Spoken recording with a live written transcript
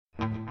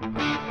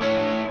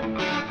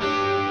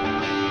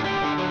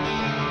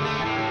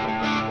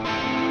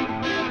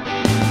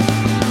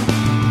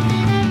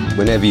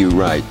whenever you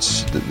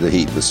write that the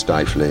heat was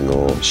stifling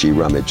or she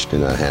rummaged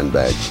in her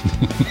handbag,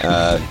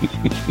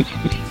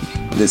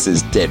 this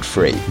is dead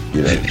free,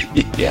 you know.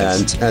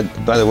 Yes. And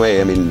by the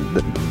way, I mean,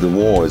 the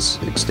war has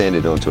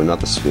extended onto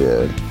another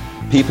sphere.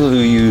 People who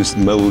use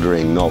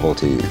mouldering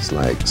novelties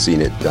like seen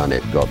it, done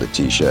it, got the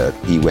t-shirt,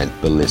 he went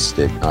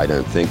ballistic, I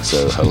don't think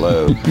so,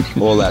 hello,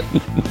 all that.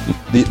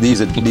 These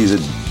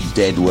are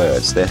dead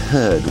words. They're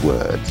heard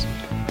words.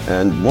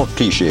 And what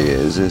cliche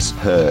is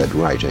heard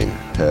writing,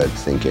 heard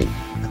thinking,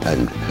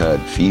 and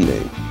heard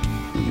feeling.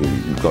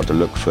 You've got to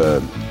look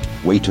for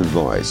weight of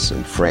voice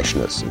and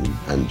freshness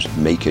and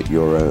make it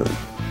your own.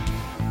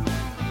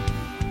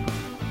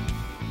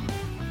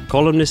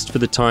 Columnist for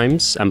The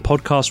Times and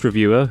podcast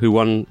reviewer, who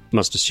one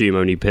must assume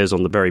only appears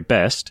on the very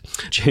best,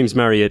 James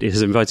Marriott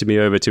has invited me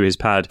over to his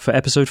pad for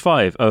episode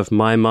 5 of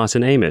My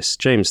Martin Amis.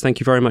 James, thank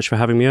you very much for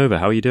having me over.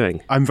 How are you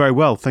doing? I'm very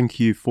well. Thank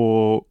you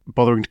for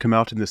bothering to come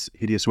out in this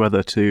hideous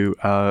weather to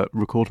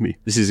record me.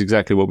 This is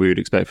exactly what we would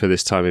expect for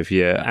this time of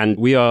year. And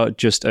we are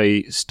just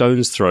a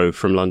stone's throw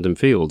from London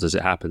Fields, as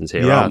it happens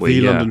here, aren't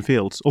we? London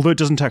Fields. Although it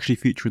doesn't actually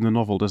feature in the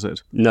novel, does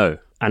it? No.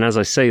 And as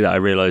I say that, I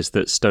realise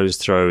that stone's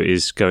throw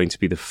is going to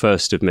be the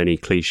first of many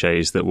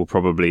cliches that will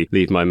probably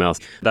leave my mouth.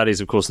 That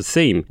is, of course, the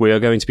theme. We are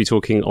going to be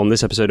talking on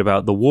this episode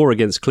about The War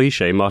Against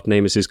Cliché, Martin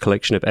Amis's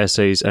collection of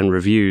essays and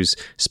reviews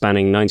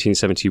spanning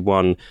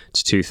 1971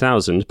 to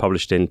 2000,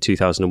 published in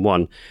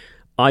 2001.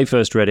 I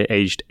first read it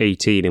aged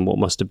 18 in what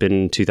must have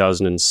been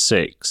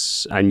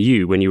 2006, and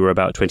you when you were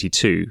about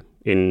 22,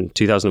 in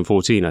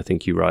 2014, I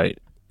think you write.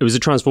 It was a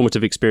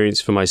transformative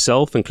experience for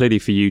myself and clearly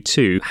for you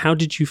too. How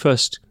did you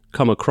first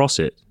come across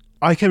it?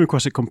 I came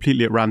across it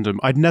completely at random.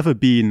 I'd never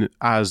been,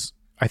 as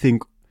I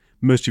think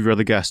most of your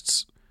other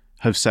guests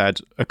have said,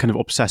 a kind of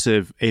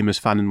obsessive Amos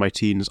fan in my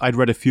teens. I'd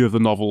read a few of the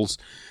novels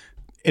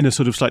in a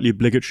sort of slightly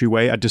obligatory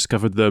way. I'd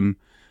discovered them,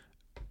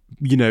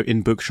 you know,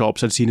 in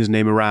bookshops. I'd seen his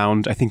name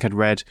around. I think I'd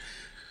read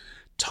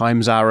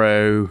Time's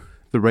Arrow,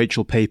 The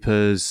Rachel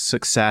Papers,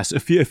 Success, a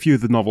few of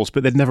the novels,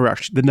 but they'd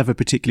never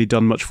particularly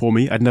done much for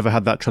me. I'd never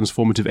had that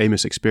transformative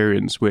Amos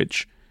experience,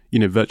 which, you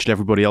know, virtually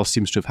everybody else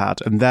seems to have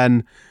had. And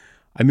then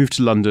I moved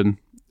to London.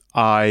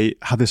 I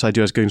had this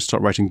idea I was going to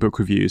start writing book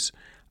reviews,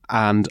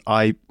 and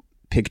I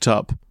picked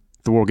up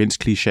The War Against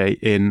Cliché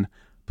in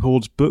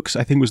Paul's Books,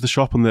 I think was the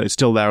shop, it's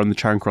still there on the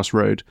Charing Cross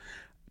Road.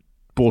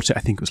 Bought it, I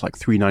think it was like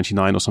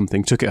 $3.99 or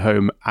something, took it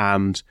home,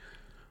 and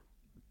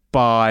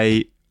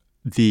by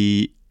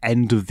the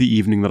end of the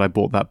evening that I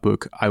bought that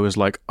book, I was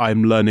like,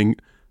 I'm learning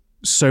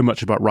so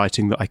much about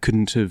writing that I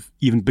couldn't have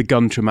even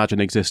begun to imagine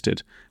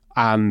existed.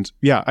 And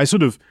yeah,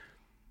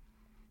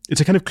 it's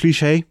a kind of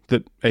cliche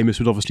that Amos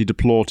would obviously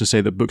deplore, to say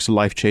that books are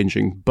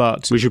life-changing,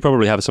 but we should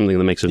probably have something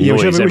that makes a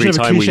noise every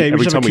time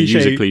we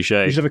use a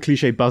cliche. We should have a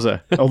cliche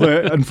buzzer.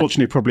 Although,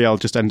 unfortunately, probably I'll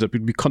just end up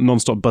with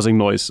non-stop buzzing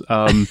noise.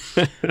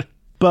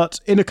 But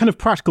in a kind of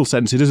practical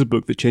sense, it is a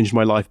book that changed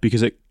my life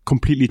because it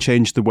completely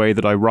changed the way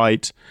that I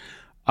write.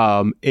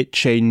 It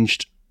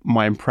changed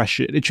my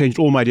impression. It changed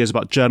all my ideas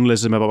about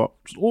journalism, about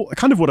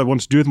kind of what I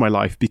wanted to do with my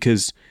life,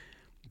 because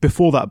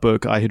before that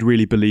book, I had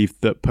really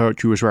believed that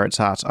poetry was where it's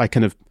at. I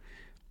kind of,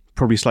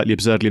 probably slightly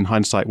absurdly in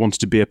hindsight, wanted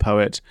to be a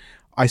poet.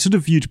 I sort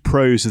of viewed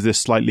prose as this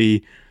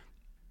slightly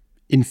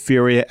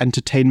inferior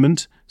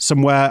entertainment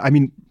somewhere. I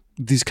mean,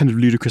 these kind of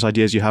ludicrous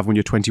ideas you have when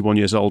you're 21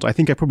 years old, I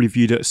think I probably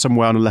viewed it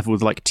somewhere on a level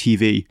with like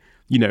TV.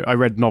 You know, I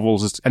read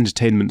novels as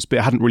entertainments, but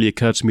it hadn't really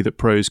occurred to me that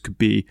prose could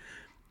be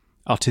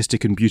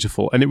artistic and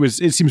beautiful. And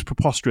it seems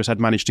preposterous I'd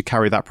managed to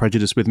carry that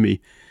prejudice with me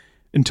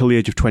until the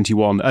age of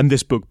 21. And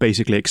this book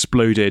basically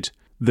exploded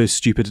those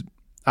stupid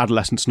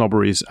adolescent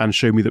snobberies and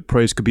showed me that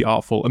prose could be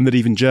artful and that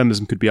even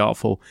journalism could be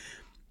artful.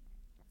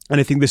 And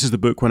I think this is the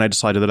book when I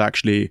decided that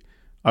actually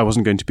I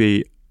wasn't going to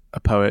be a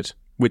poet,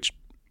 which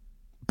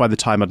by the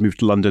time I'd moved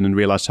to London and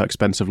realised how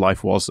expensive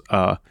life was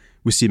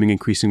seeming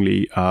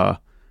increasingly an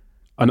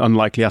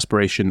unlikely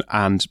aspiration,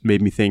 and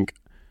made me think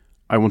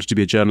I wanted to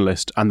be a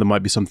journalist and there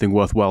might be something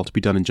worthwhile to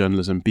be done in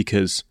journalism,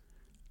 because,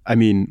 I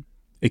mean,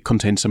 it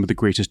contains some of the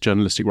greatest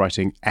journalistic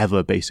writing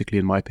ever, basically,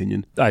 in my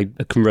opinion. I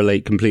can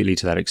relate completely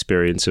to that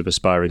experience of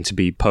aspiring to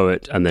be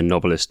poet and then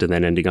novelist and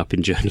then ending up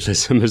in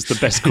journalism as the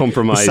best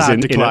compromise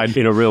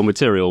in a real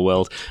material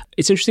world.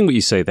 It's interesting what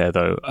you say there,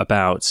 though,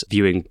 about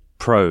viewing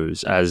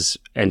prose as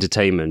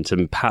entertainment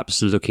and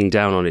perhaps looking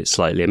down on it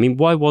slightly. I mean,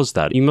 why was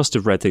that? You must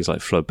have read things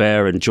like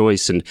Flaubert and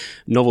Joyce and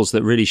novels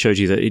that really showed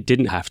you that it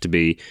didn't have to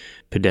be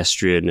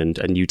pedestrian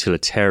and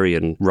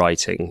utilitarian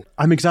writing.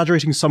 I'm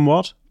exaggerating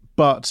somewhat,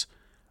 but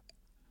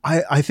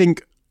I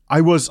think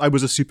I was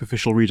a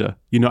superficial reader.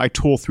 You know, I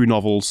tore through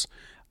novels.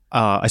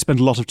 I spent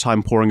a lot of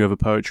time poring over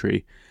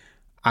poetry.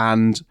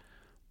 And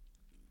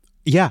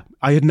yeah,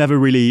 I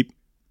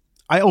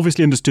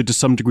obviously understood to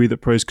some degree that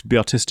prose could be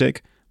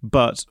artistic,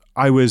 but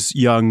I was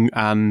young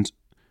and,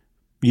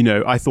 you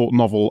know, I thought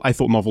novels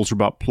were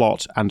about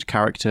plot and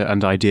character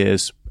and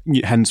ideas.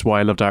 Hence why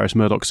I loved Iris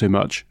Murdoch so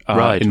much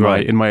in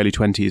my early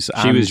 20s.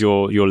 She was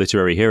your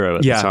literary hero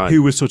at the time. Yeah,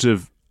 who was sort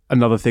of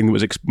another thing that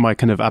was my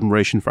kind of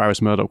admiration for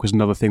Iris Murdoch was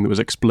another thing that was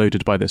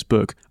exploded by this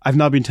book. I've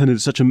now been turned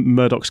into such a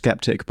Murdoch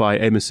skeptic by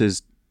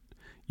Amos's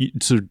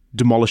sort of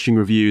demolishing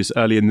reviews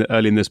early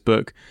in this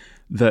book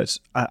that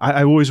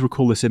I always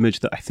recall this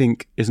image that I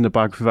think is in a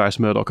biography of Iris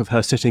Murdoch of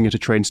her sitting at a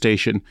train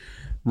station,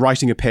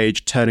 writing a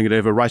page, turning it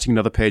over, writing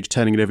another page,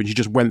 turning it over, and she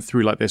just went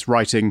through like this,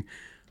 writing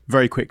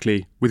very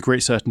quickly, with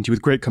great certainty,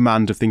 with great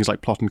command of things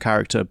like plot and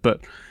character,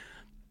 but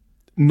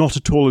not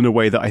at all in a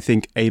way that I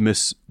think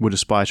Amos would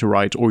aspire to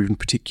write or even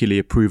particularly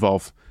approve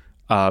of,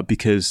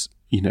 because,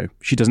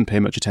 she doesn't pay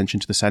much attention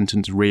to the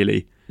sentence,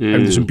 really. I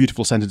mean, there's some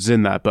beautiful sentences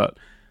in there, but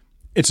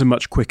it's a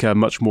much quicker,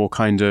 much more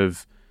kind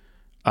of...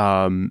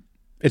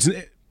 it's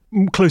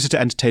closer to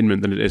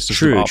entertainment than it is to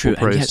true, artful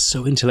prose. And yet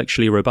so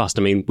intellectually robust.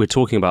 I mean, we're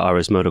talking about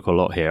Iris Murdoch a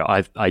lot here.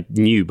 I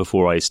knew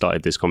before I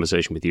started this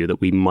conversation with you that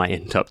we might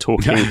end up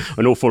talking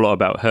an awful lot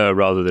about her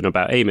rather than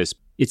about Amos.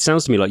 It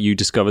sounds to me like you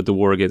discovered The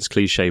War Against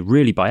Cliché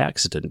really by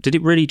accident. Did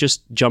it really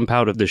just jump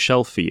out of the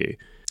shelf for you?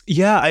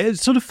 Yeah,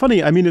 it's sort of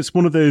funny. I mean, it's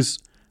one of those...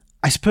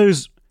 I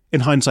suppose,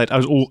 in hindsight, I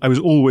was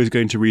always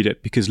going to read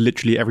it because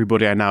literally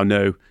everybody I now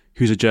know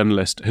who's a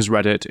journalist has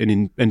read it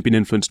and been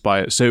influenced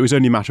by it. So it was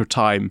only a matter of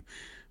time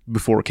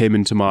before it came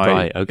into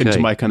my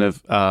kind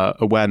of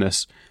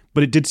awareness.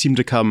 But it did seem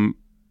to come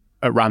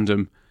at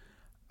random.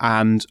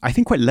 And I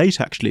think quite late,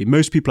 actually.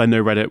 Most people I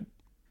know read it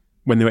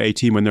when they were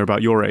 18, when they're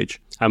about your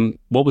age.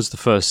 What was the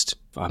first,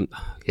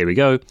 here we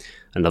go,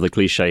 another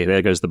cliche,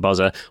 there goes the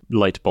buzzer,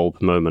 light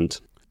bulb moment?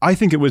 I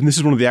think it was, and this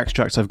is one of the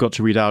extracts I've got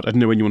to read out. I don't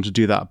know when you want to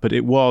do that, but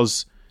it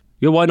was...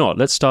 Yeah, why not?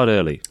 Let's start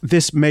early.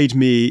 This made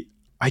me...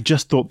 I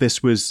just thought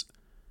this was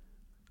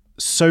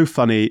so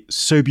funny,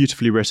 so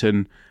beautifully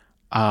written.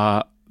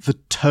 The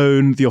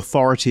tone, the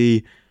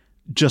authority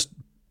just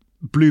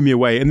blew me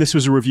away. And this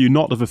was a review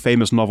not of a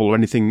famous novel or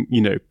anything,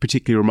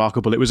 particularly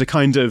remarkable. It was a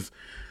kind of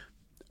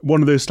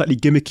one of those slightly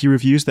gimmicky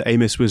reviews that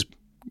Amos was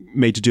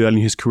made to do early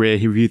in his career.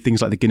 He reviewed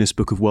things like the Guinness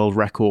Book of World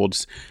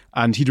Records,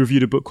 and he'd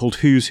reviewed a book called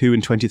Who's Who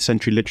in 20th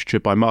Century Literature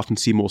by Martin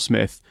Seymour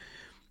Smith.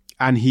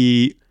 And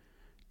he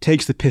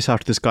takes the piss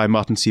out of this guy,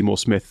 Martin Seymour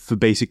Smith, for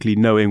basically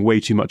knowing way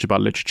too much about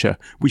literature,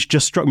 which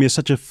just struck me as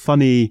such a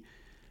funny,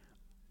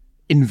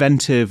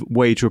 inventive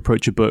way to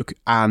approach a book.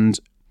 And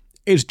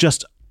it's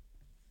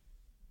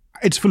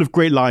full of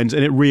great lines,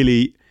 and it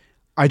really,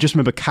 I just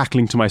remember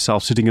cackling to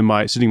myself sitting in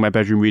my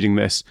bedroom reading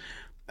this,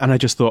 and I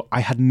just thought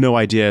I had no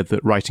idea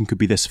that writing could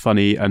be this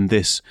funny and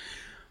this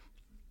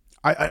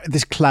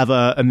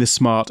clever and this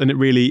smart. And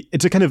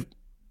it's a kind of,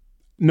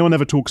 no one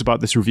ever talks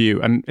about this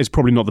review, and it's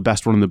probably not the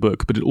best one in the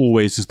book, but it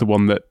always is the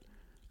one that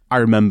I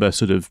remember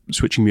sort of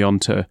switching me on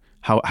to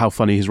how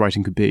funny his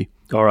writing could be.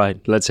 All right,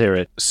 let's hear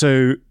it.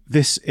 So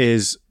this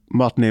is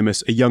Martin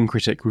Amos, a young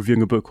critic,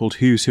 reviewing a book called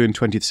Who's Who in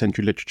 20th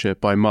Century Literature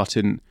by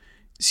Martin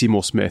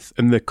Seymour Smith.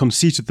 And the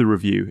conceit of the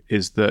review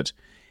is that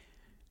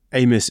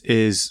Amos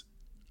is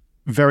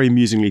very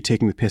amusingly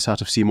taking the piss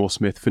out of Seymour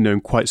Smith for knowing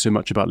quite so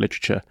much about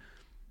literature.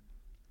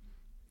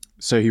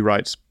 So he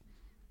writes,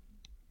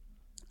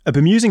 "A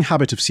bemusing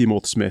habit of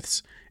Seymour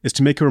Smith's is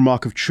to make a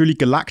remark of truly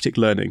galactic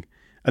learning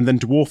and then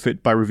dwarf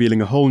it by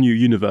revealing a whole new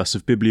universe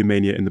of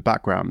bibliomania in the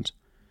background.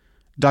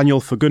 Daniel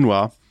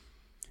Fagunwa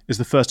is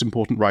the first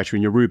important writer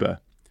in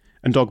Yoruba,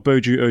 and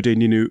Ogboju Ode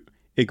Ninu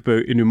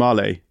Igbo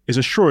Inumale is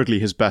assuredly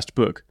his best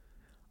book.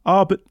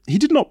 But he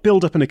did not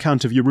build up an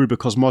account of Yoruba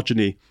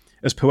cosmogony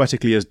as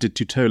poetically as did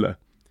Tutola.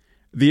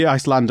 The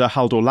Icelander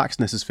Haldor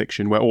Laxness's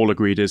fiction, where all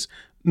agreed, is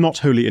not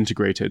wholly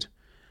integrated.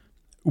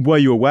 Were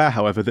you aware,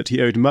 however, that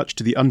he owed much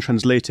to the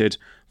untranslated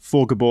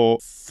Thorgabor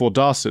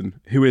Thordarson,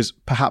 who is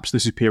perhaps the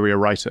superior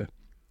writer?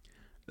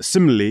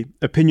 Similarly,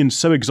 opinions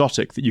so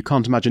exotic that you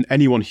can't imagine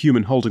anyone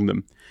human holding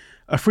them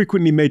are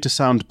frequently made to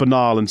sound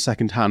banal and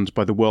second-hand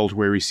by the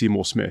world-weary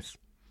Seymour Smith.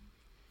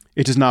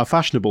 It is now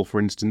fashionable, for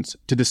instance,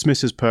 to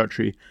dismiss his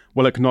poetry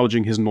while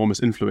acknowledging his enormous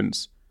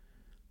influence.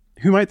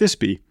 Who might this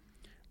be?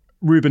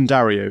 Ruben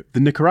Dario, the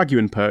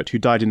Nicaraguan poet who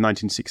died in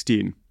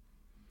 1916.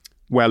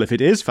 Well, if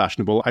it is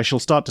fashionable, I shall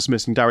start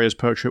dismissing Dario's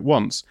poetry at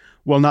once,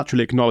 while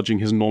naturally acknowledging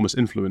his enormous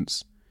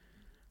influence.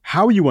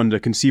 How, you wonder,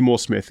 can Seymour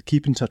Smith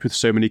keep in touch with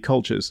so many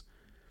cultures?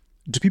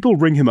 Do people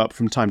ring him up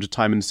from time to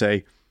time and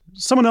say,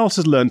 'Someone else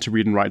has learned to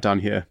read and write down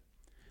here'?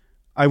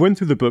 I went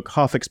through the book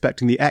half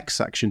expecting the X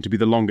section to be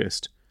the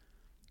longest.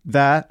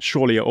 There,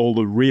 surely, are all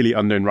the really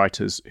unknown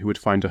writers who would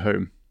find a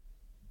home."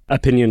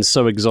 Opinions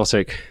so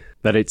exotic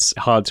that it's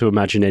hard to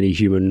imagine any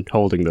human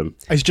holding them.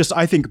 It's just,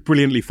 I think,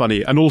 brilliantly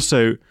funny. And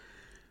also,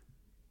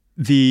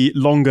 the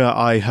longer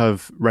I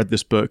have read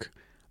this book,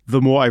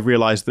 the more I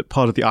realised that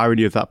part of the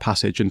irony of that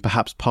passage, and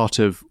perhaps part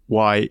of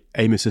why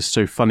Amos is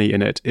so funny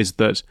in it, is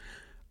that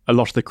a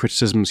lot of the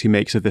criticisms he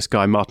makes of this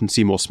guy, Martin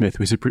Seymour Smith,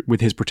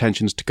 with his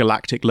pretensions to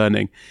galactic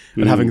learning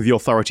and having the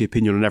authority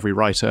opinion on every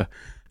writer,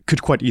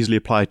 could quite easily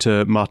apply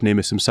to Martin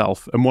Amos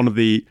himself. And one of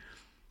the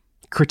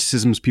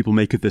criticisms people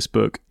make of this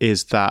book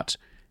is that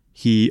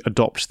he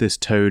adopts this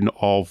tone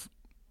of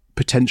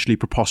potentially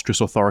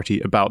preposterous authority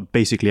about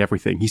basically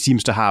everything. He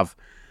seems to have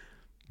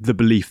the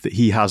belief that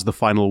he has the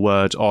final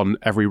word on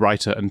every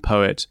writer and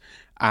poet,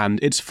 and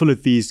it's full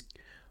of these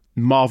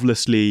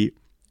marvelously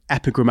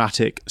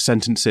epigrammatic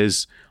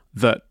sentences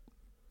that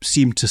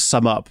seem to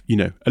sum up,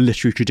 a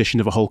literary tradition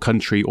of a whole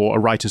country or a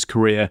writer's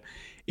career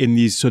in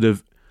these sort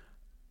of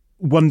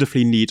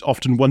wonderfully neat,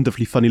 often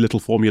wonderfully funny little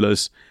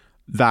formulas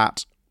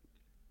that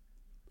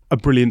are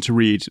brilliant to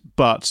read,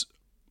 but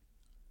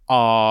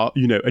are,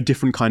 a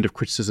different kind of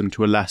criticism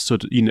to a less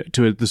sort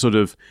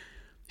of,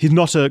 he's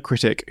not a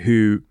critic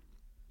who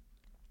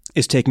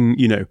is taking,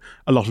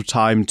 a lot of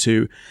time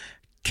to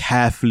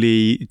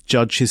carefully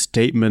judge his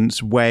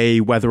statements, weigh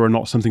whether or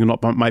not something or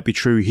not might be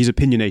true. He's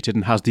opinionated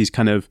and has these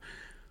kind of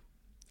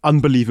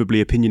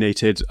unbelievably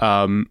opinionated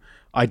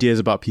ideas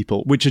about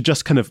people, which are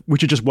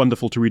just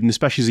wonderful to read, and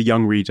especially as a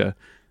young reader,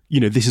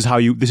 this is how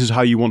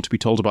you want to be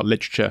told about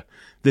literature.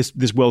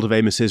 This world of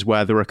Amos's,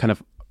 where there are kind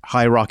of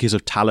hierarchies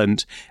of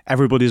talent.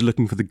 Everybody's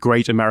looking for the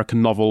great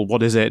American novel.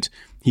 What is it?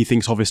 He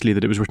thinks obviously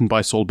that it was written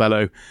by Saul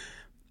Bellow.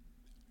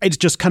 It's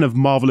just kind of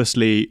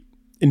marvelously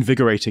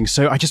invigorating.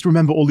 So I just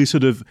remember all these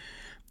sort of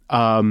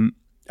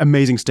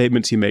amazing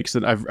statements he makes,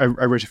 that I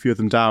wrote a few of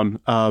them down.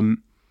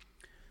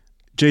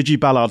 J.G.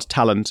 Ballard's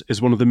talent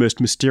is one of the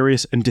most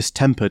mysterious and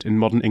distempered in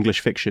modern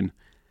English fiction,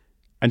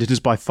 and it is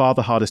by far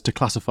the hardest to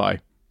classify.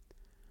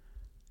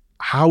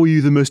 How are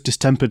you the most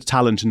distempered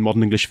talent in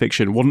modern English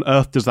fiction? What on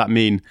earth does that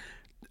mean?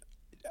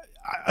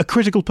 A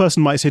critical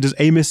person might say, does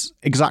Amos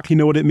exactly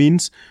know what it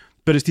means?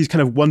 But it's these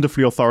kind of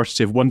wonderfully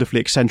authoritative, wonderfully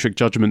eccentric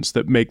judgments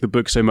that make the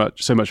book so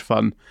much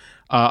fun.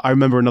 I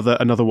remember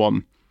another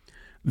one.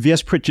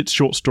 V.S. Pritchett's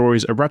short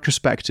stories are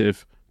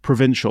retrospective,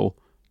 provincial,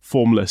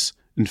 formless,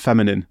 and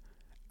feminine.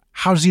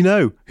 How does he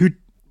know?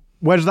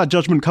 Where does that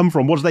judgment come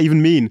from? What does that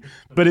even mean?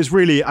 But it's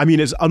really,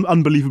 it's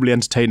unbelievably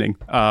entertaining.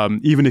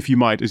 Even if you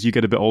might, as you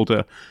get a bit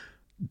older,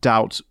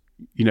 doubt,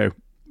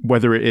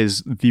 whether it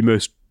is the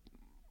most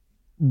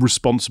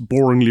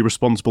boringly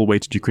responsible way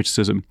to do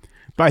criticism.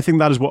 But I think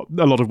that is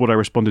a lot of what I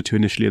responded to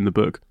initially in the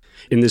book.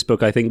 In this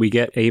book, I think we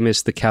get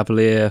Amos the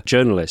cavalier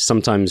journalist,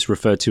 sometimes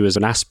referred to as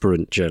an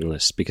aspirant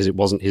journalist, because it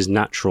wasn't his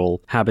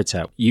natural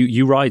habitat.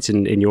 You write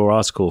in your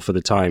article for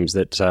The Times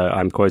that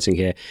I'm quoting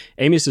here,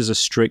 Amos is a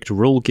strict,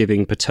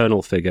 rule-giving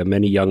paternal figure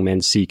many young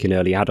men seek in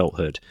early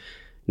adulthood.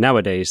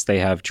 Nowadays, they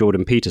have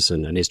Jordan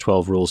Peterson and his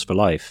 12 Rules for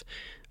Life.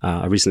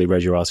 I recently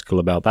read your article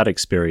about that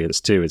experience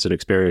too. It's an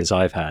experience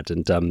I've had,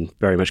 and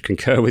very much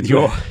concur with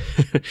your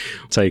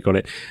take on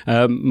it.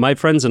 My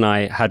friends and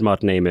I had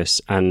Martin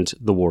Amis and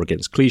The War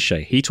Against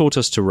Cliché. He taught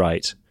us to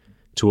write,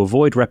 to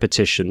avoid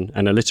repetition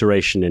and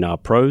alliteration in our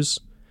prose,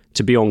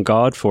 to be on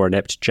guard for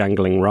inept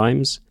jangling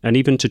rhymes, and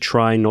even to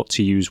try not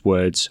to use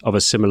words of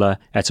a similar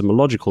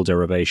etymological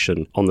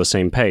derivation on the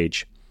same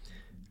page.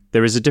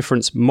 There is a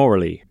difference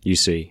morally, you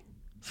see.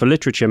 For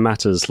literature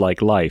matters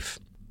like life.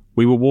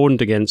 We were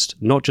warned against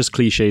not just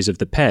cliches of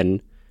the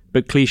pen,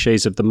 but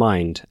cliches of the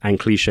mind and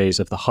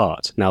cliches of the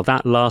heart. Now,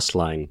 that last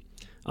line,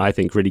 I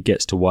think, really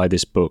gets to why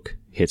this book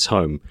hits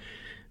home.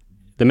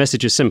 The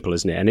message is simple,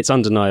 isn't it? And it's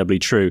undeniably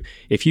true.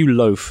 If you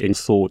loaf in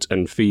thought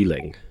and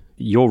feeling,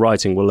 your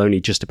writing will only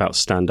just about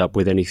stand up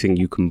with anything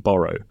you can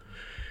borrow.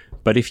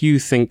 But if you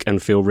think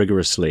and feel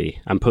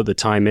rigorously and put the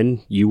time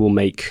in, you will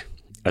make,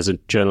 as a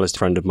journalist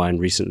friend of mine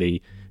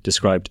recently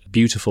described,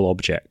 beautiful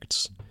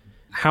objects.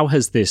 How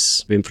has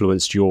this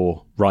influenced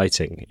your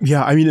writing?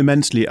 Yeah,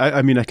 immensely.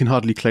 I can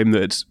hardly claim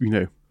that it's,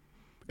 an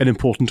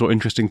important or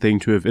interesting thing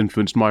to have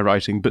influenced my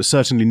writing, but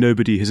certainly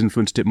nobody has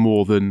influenced it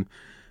more than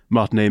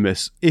Martin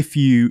Amis. If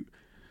you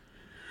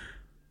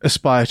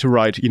aspire to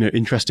write,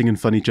 interesting and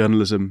funny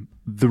journalism,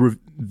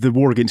 the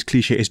War Against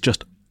Cliché is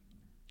just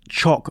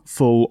chock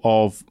full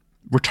of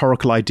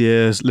rhetorical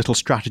ideas, little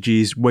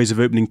strategies, ways of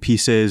opening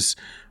pieces,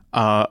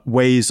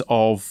 ways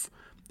of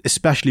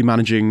especially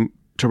managing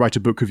to write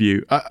a book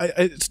review.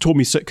 It's taught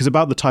me so, because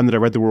about the time that I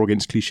read The War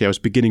Against Cliché, I was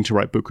beginning to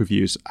write book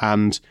reviews,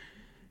 and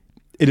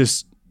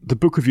the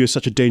book review is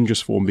such a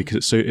dangerous form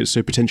because it's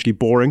so potentially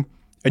boring,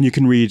 and you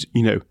can read,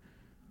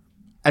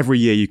 every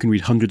year you can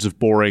read hundreds of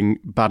boring,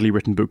 badly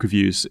written book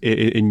reviews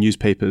in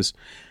newspapers,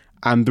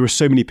 and there are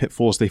so many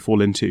pitfalls they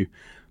fall into.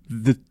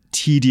 The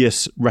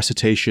tedious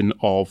recitation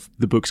of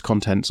the book's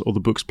contents or the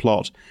book's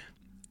plot,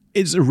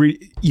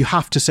 you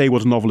have to say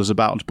what a novel is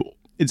about, but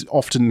it's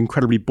often an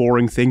incredibly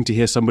boring thing to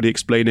hear somebody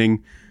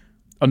explaining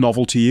a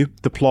novel to you,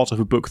 the plot of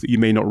a book that you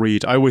may not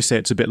read. I always say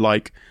it's a bit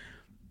like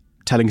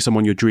telling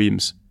someone your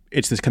dreams.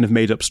 It's this kind of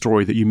made-up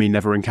story that you may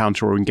never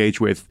encounter or engage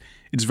with.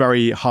 It's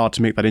very hard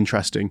to make that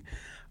interesting.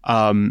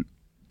 The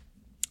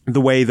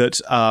way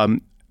that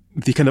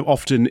the kind of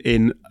often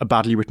in a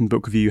badly written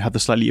book review, you have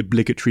the slightly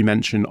obligatory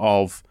mention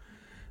of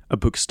a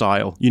book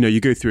style. You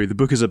go through, the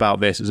book is about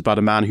this, it's about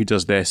a man who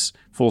does this,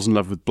 falls in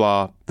love with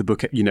blah, the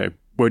book,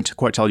 won't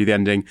quite tell you the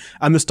ending,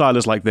 and the style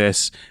is like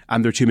this,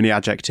 and there are too many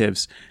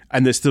adjectives,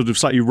 and there's sort of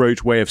slightly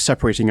rote way of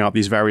separating out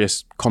these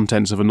various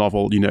contents of a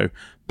novel,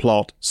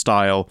 plot,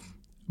 style.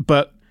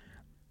 But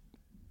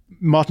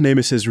Martin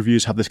Amis's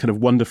reviews have this kind of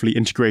wonderfully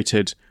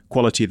integrated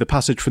quality. The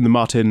passage from the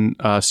Martin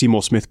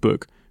Seymour Smith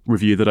book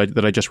review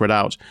that I just read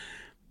out,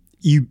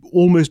 you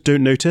almost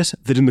don't notice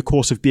that in the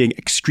course of being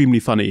extremely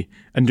funny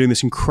and doing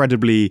this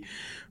incredibly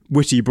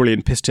witty,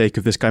 brilliant piss take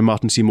of this guy,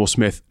 Martin Seymour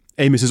Smith,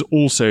 Amos is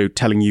also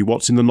telling you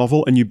what's in the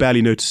novel and you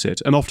barely notice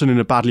it. And often in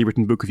a badly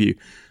written book review,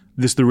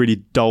 this is the really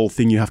dull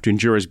thing you have to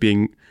endure, is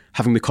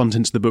having the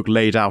contents of the book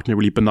laid out in a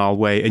really banal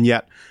way. And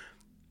yet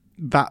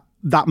that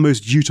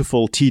most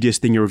dutiful, tedious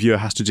thing your reviewer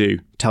has to do,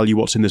 tell you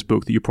what's in this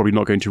book that you're probably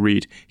not going to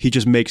read, he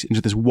just makes it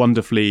into this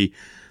wonderfully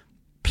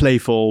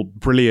playful,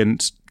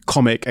 brilliant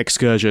comic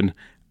excursion.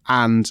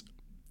 And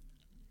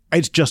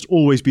it's just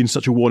always been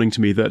such a warning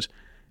to me that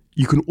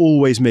you can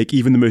always make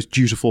even the most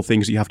dutiful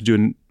things that you have to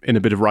do in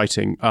a bit of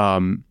writing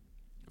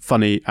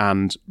funny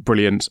and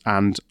brilliant.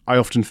 And I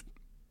often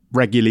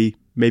regularly,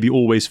 maybe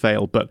always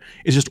fail, but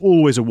it's just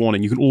always a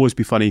warning. You can always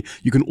be funny.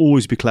 You can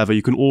always be clever.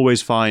 You can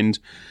always find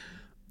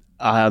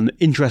an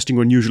interesting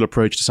or unusual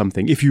approach to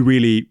something if you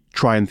really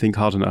try and think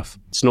hard enough.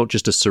 It's not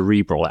just a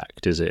cerebral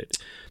act, is it?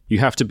 You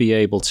have to be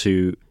able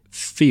to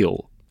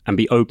feel and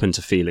be open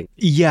to feeling.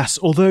 Yes,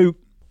 although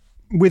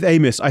with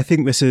Amos, I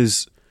think this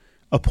is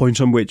a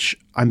point on which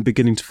I'm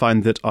beginning to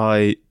find that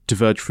I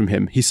diverge from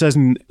him. He says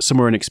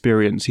somewhere in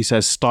Experience, he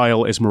says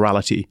style is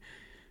morality.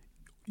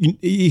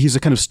 He's a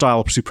kind of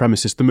style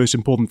supremacist. The most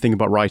important thing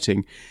about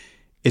writing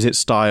is its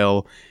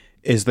style,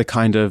 is the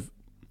kind of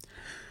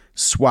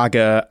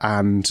swagger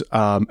and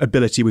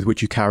ability with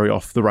which you carry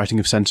off the writing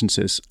of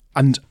sentences.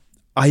 And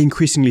I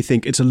increasingly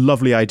think it's a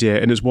lovely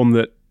idea, and it's one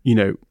that,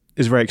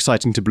 is very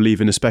exciting to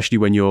believe in, especially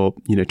when you're,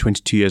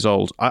 22 years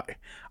old.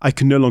 I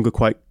can no longer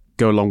quite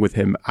go along with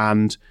him.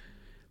 And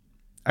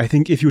I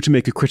think if you were to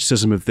make a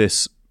criticism of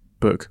this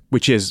book,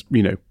 which is,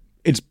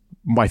 it's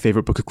my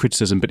favorite book of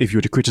criticism, but if you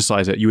were to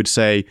criticize it, you would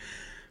say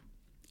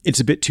it's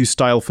a bit too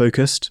style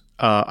focused.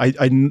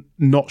 I'm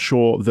not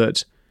sure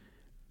that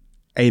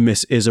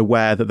Amos is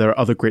aware that there are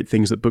other great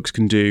things that books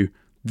can do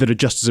that are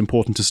just as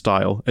important to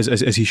style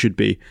as he should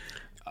be.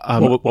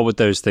 What would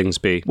those things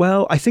be?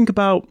 Well, I think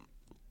about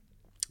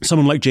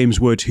someone like James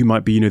Wood, who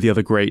might be, the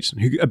other great,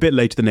 who a bit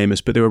later than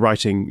Amos, but they were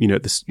writing,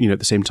 at the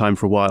same time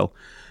for a while,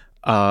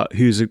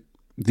 who's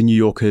the New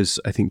Yorker's,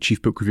 I think,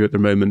 chief book reviewer at the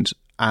moment,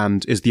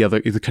 and is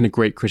the kind of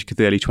great critic of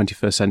the early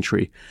 21st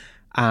century.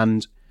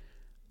 And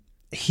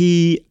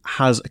he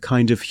has a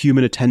kind of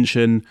human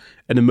attention,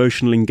 an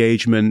emotional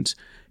engagement.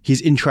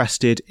 He's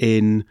interested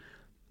in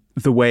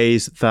the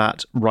ways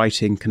that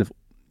writing kind of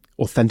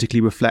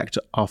authentically reflect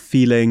our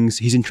feelings.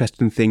 He's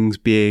interested in things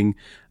being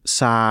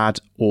sad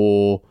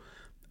or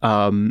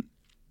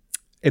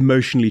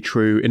emotionally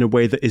true in a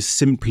way that is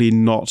simply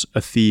not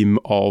a theme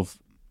of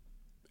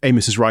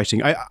Amos's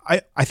writing.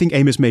 I think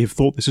Amos may have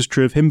thought this is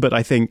true of him, but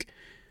I think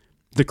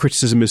the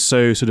criticism is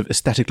so sort of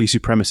aesthetically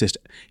supremacist.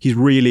 He's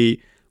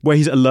really, where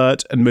he's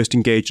alert and most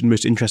engaged and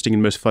most interesting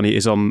and most funny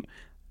is on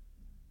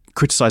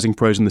criticizing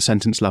prose in the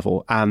sentence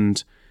level.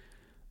 And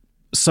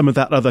some of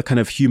that other kind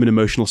of human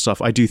emotional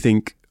stuff, I do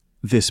think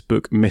this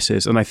book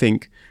misses. And I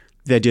think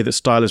the idea that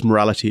style is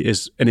morality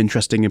is an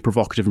interesting and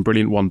provocative and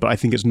brilliant one, but I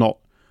think it's not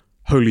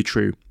wholly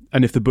true.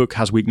 And if the book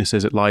has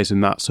weaknesses, it lies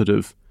in that sort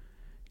of,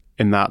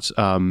 in that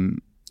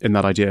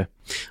idea.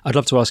 I'd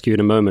love to ask you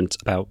in a moment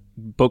about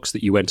books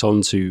that you went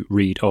on to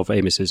read of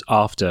Amos's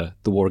after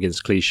The War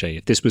Against Cliché.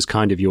 If this was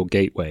kind of your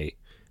gateway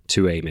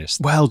to Amos.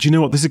 Well, do you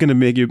know what? This is going to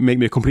make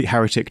me a complete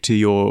heretic to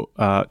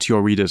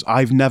your readers.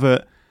 I've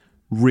never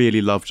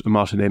really loved a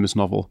Martin Amos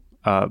novel.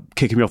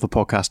 Kicking me off the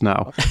podcast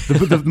now.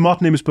 The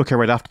Martin Amos book I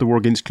read after The War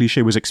Against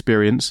Cliché was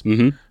Experience,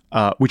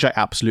 which I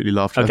absolutely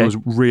loved. I thought it was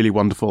really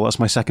wonderful. That's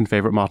my second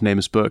favourite Martin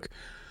Amos book.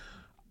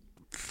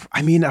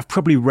 I mean, I've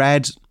probably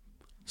read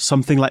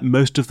something like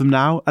most of them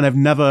now, and I've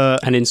never...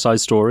 An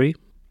Inside Story?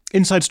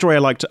 Inside Story I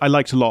liked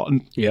a lot,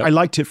 and I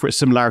liked it for its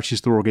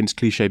similarities to The War Against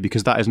Cliché,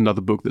 because that is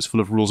another book that's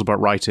full of rules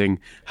about writing,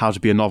 how to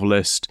be a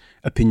novelist,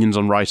 opinions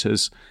on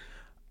writers.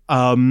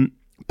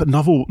 But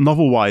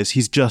novel-wise,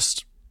 he's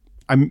just...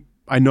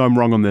 I know I'm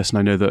wrong on this, and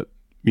I know that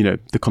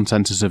the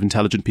consensus of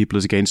intelligent people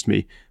is against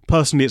me.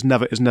 Personally, it's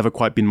never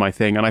quite been my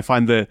thing, and I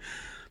find the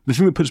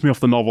thing that puts me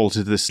off the novels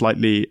is this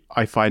slightly,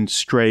 I find,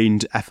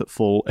 strained,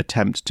 effortful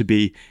attempt to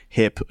be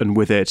hip and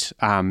with it,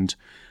 and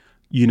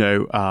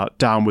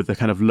down with the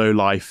kind of low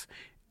life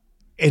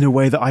in a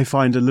way that I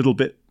find a little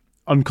bit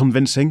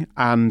unconvincing.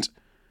 And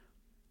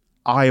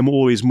I am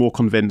always more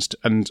convinced,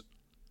 and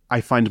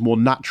I find more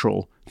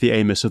natural the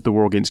Amos of The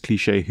War Against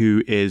Cliché,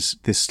 who is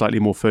this slightly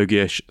more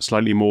fogeyish,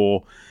 slightly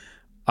more,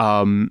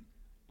 I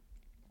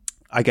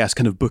guess,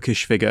 kind of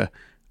bookish figure.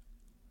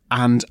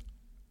 And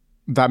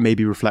that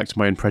maybe reflects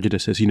my own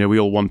prejudices. We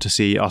all want to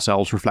see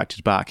ourselves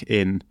reflected back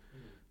in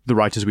the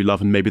writers we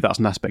love, and maybe that's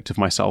an aspect of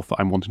myself that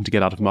I'm wanting to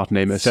get out of Martin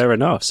Amos. Fair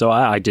enough. So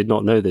I did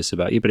not know this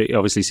about you, but it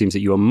obviously seems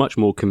that you are much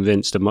more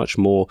convinced and much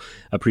more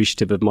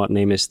appreciative of Martin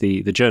Amos,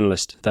 the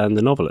journalist, than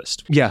the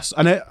novelist. Yes,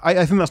 and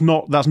I think that's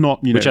not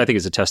which I think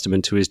is a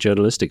testament to his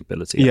journalistic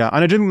ability. Yeah,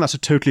 and I don't think that's a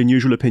totally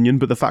unusual opinion,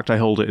 but the fact I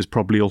hold it is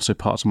probably also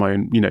part of my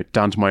own,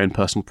 down to my own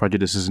personal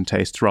prejudices and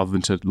tastes, rather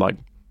than to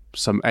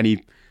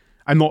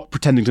I'm not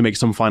pretending to make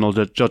some final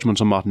judgment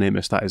on Martin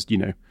Amos. That is,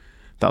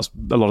 that's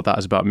a lot of that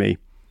is about me.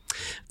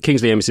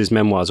 Kingsley Amis's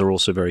memoirs are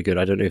also very good.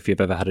 I don't know if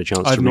you've ever had a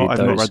chance to read those.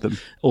 I've not read them.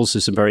 Also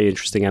some very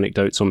interesting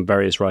anecdotes on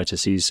various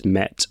writers he's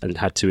met and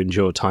had to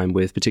endure time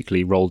with,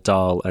 particularly Roald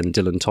Dahl and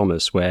Dylan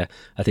Thomas, where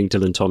I think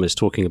Dylan Thomas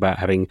talking about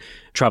having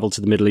travelled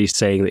to the Middle East,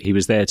 saying that he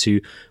was there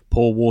to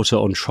pour water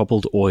on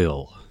troubled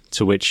oil,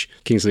 to which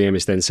Kingsley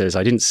Amis then says,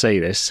 I didn't say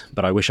this,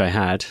 but I wish I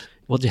had.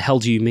 What the hell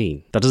do you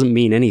mean? That doesn't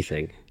mean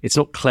anything. It's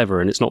not clever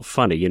and it's not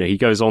funny. You know, he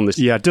goes on this...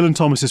 Yeah, Dylan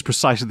Thomas is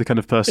precisely the kind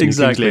of person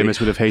Exactly. Kingsley Amis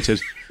would have hated.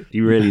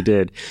 He really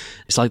did.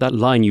 It's like that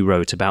line you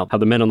wrote about how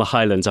the men on the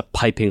Highlands are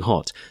piping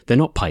hot. They're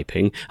not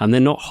piping and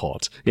they're not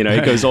hot. You know,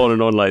 it goes on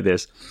and on like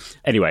this.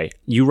 Anyway,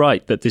 you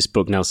write that this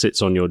book now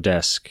sits on your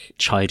desk,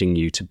 chiding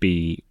you to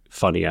be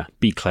funnier,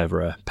 be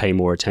cleverer, pay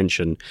more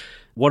attention.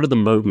 What are the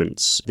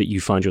moments that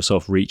you find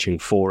yourself reaching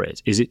for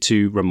it? Is it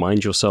to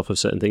remind yourself of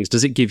certain things?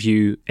 Does it give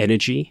you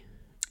energy?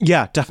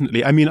 Yeah,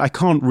 definitely. I mean, I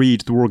can't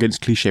read The War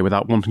Against Cliché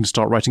without wanting to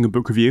start writing a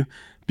book review,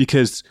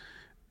 because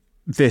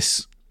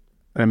this,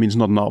 I mean, it's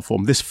not an art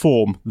form, this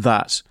form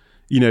that,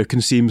 you know, can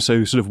seem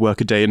so sort of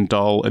workaday and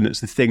dull, and it's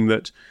the thing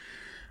that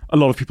a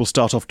lot of people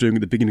start off doing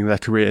at the beginning of their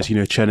careers, you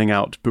know, churning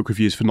out book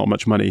reviews for not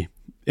much money,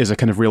 is a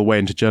kind of real way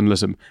into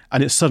journalism.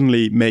 And it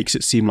suddenly makes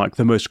it seem like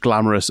the most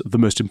glamorous, the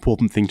most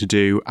important thing to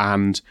do.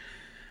 And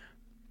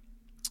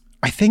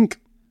I think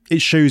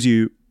it shows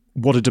you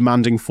what a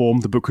demanding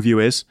form the book review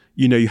is.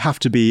 You know, you have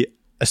to be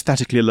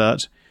aesthetically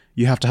alert.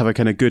 You have to have a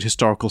kind of good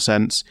historical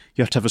sense.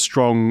 You have to have a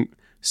strong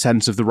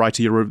sense of the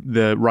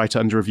writer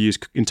under review's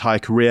entire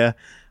career.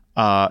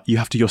 You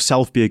have to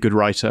yourself be a good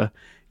writer.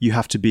 You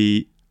have to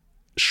be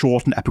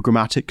short and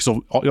epigrammatic, because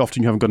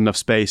often you haven't got enough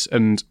space.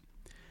 And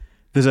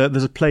there's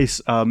a place,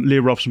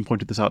 Leah Robson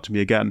pointed this out to me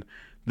again.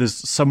 There's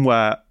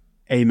somewhere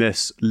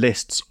Amis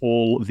lists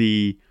all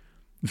the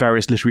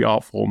various literary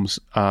art forms,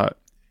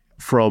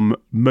 from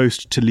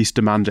most to least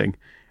demanding.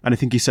 And I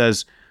think he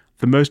says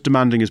the most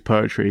demanding is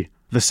poetry,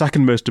 the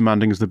second most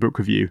demanding is the book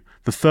review,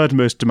 the third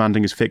most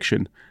demanding is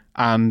fiction.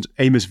 And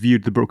Amis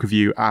viewed the book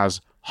review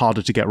as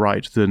harder to get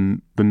right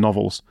than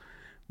novels,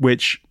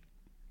 which,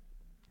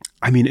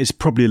 I mean, is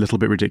probably a little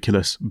bit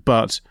ridiculous,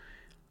 but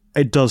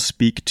it does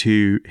speak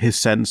to his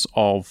sense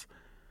of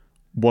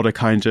what a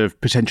kind of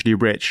potentially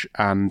rich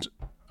and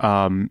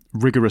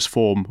rigorous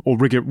form, or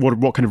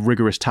what kind of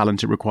rigorous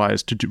talent it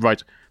requires to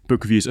write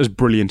book reviews as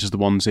brilliant as the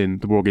ones in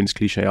The War Against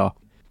Cliché are.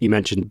 You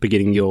mentioned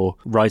beginning your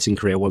writing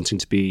career wanting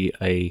to be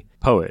a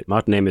poet.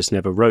 Martin Amis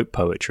never wrote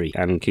poetry,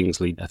 and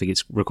Kingsley, I think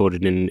it's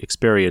recorded in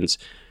Experience,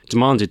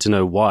 demanded to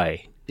know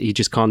why. He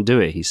just can't do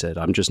it, he said.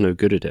 I'm just no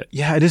good at it.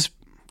 Yeah, it is.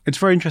 It's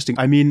very interesting.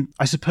 I mean,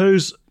 I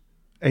suppose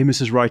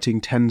Amis's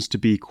writing tends to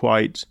be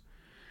quite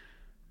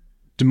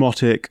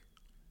demotic,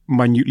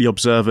 minutely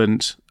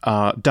observant,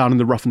 down in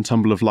the rough and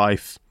tumble of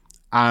life,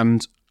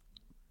 and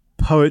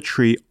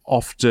poetry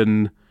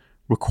often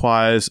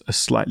requires a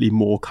slightly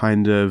more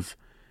kind of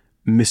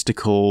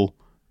mystical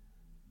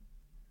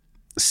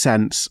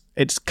sense.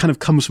 It kind of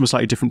comes from a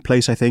slightly different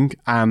place, I think,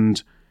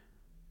 and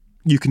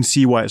you can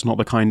see why it's not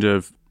the kind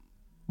of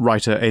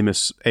writer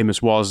Amis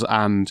was,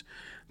 and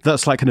that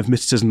slight kind of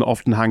mysticism that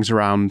often hangs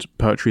around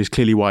poetry is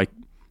clearly why,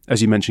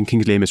 as you mentioned,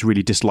 Kingsley Amis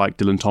really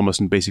disliked Dylan Thomas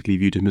and basically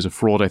viewed him as a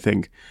fraud, I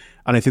think.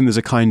 And I think there's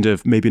a kind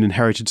of maybe an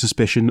inherited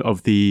suspicion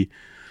of the,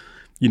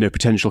 you know,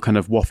 potential kind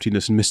of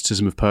waftiness and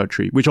mysticism of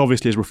poetry, which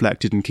obviously is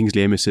reflected in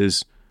Kingsley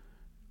Amis's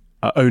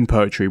own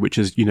poetry, which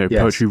is, you know,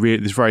 Yes. poetry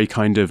is very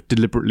kind of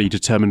deliberately,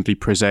 determinedly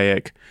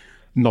prosaic,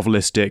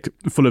 novelistic,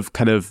 full of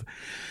kind of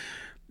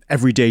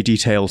everyday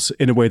details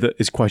in a way that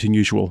is quite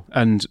unusual.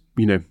 And,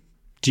 you know...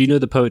 Do you know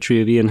the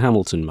poetry of Ian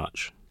Hamilton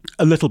much?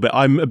 A little bit.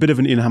 I'm a bit of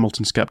an Ian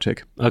Hamilton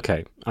skeptic.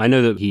 Okay. I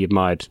know that he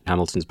admired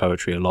Hamilton's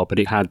poetry a lot, but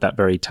it had that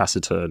very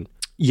taciturn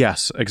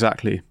Yes,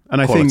 exactly.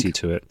 And I quality think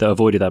to it that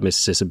avoided that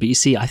mysticism. But you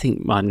see, I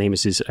think Martin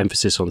Amis's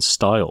emphasis on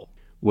style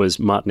was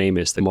Martin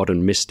Amis, the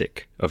modern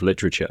mystic of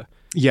literature.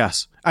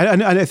 yes,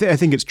 and I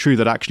think it's true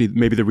that actually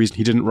maybe the reason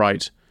he didn't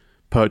write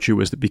poetry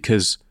was that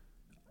because,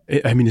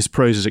 I mean, his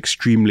prose is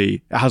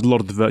it has a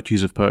lot of the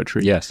virtues of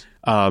poetry. Yes.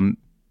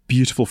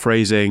 Beautiful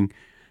phrasing.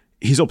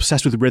 He's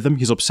obsessed with rhythm.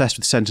 He's obsessed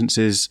with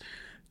sentences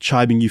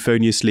chiming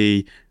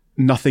euphoniously.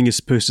 Nothing is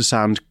supposed to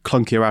sound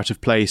clunky or out of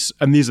place.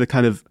 And that's the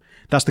kind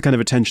of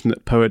attention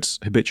that poets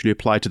habitually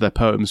apply to their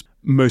poems.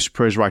 Most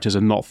prose writers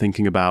are not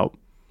thinking about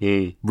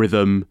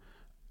rhythm,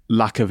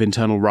 lack of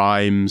internal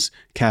rhymes,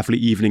 carefully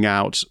evening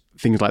out,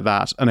 things like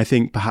that. And I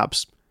think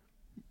perhaps,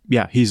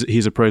 yeah,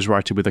 he's a prose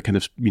writer with a kind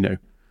of, you know,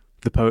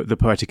 the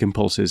poetic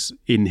impulses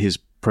in his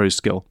prose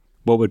skill.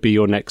 What would be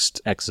your next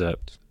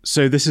excerpt?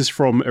 So this is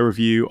from a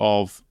review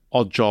of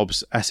Odd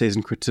Jobs, Essays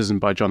and Criticism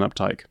by John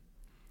Updike.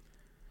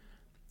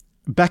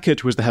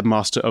 Beckett was the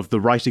headmaster of the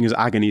Writing as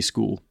Agony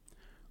school.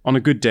 On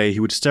a good day, he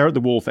would stare at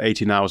the wall for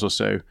 18 hours or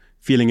so,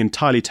 feeling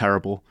entirely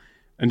terrible,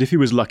 and if he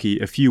was lucky,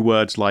 a few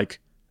words like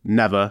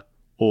never,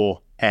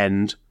 or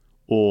end,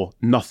 or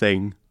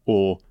nothing,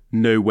 or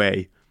no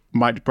way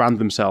might brand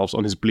themselves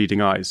on his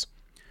bleeding eyes.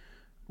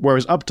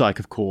 Whereas Updike,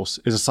 of course,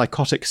 is a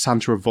psychotic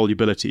Santa of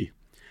volubility.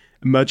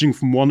 Emerging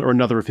from one or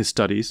another of his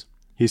studies,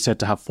 he is said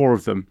to have 4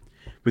 of them,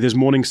 with his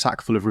morning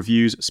sack full of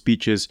reviews,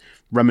 speeches,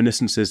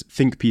 reminiscences,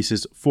 think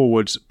pieces,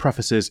 forwards,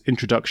 prefaces,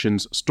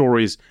 introductions,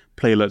 stories,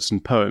 playlets,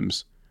 and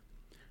poems.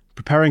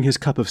 Preparing his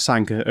cup of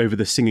Sanka over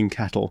the singing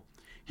kettle,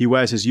 he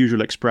wears his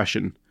usual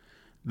expression,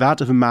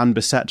 that of a man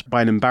beset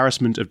by an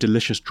embarrassment of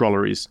delicious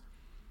drolleries.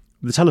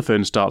 The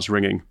telephone starts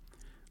ringing.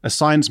 A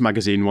science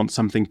magazine wants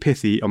something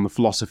pithy on the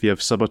philosophy of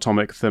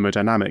subatomic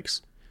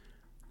thermodynamics.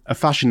 A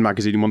fashion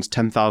magazine wants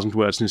 10,000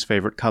 words in his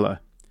favourite colour.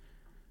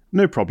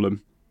 No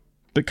problem.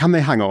 But can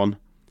they hang on?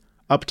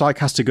 Updike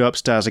has to go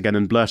upstairs again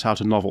and blurt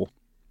out a novel.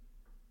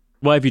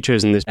 Why have you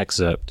chosen this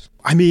excerpt?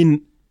 I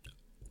mean,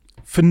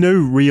 for no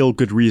real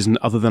good reason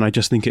other than I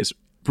just think it's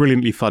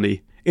brilliantly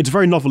funny. It's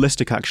very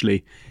novelistic,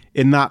 actually.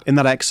 In that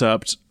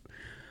excerpt,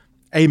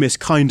 Amos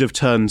kind of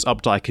turns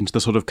Updike into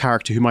the sort of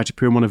character who might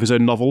appear in one of his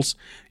own novels.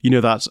 You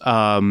know, that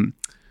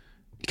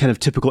kind of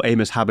typical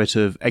Amos habit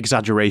of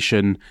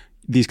exaggeration.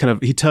 He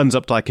turns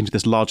Updike into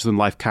this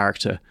larger-than-life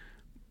character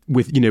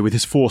with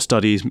his 4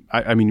 studies.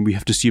 I mean, we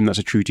have to assume that's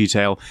a true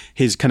detail.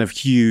 His kind of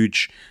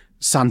huge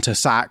Santa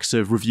sacks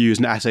of reviews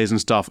and essays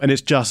and stuff. And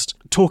it's just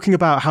talking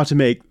about how to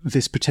make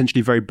this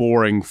potentially very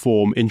boring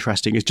form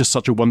interesting is just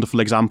such a wonderful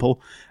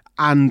example.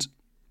 And,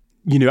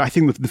 I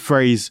think that the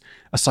phrase,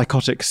 a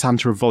psychotic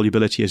Santa of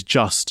volubility, is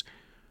just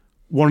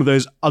one of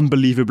those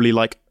unbelievably,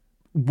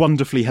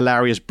 wonderfully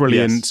hilarious,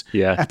 brilliant,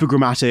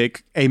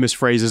 epigrammatic Amos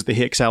phrases that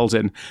he excels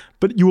in.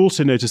 But you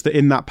also notice that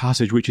in that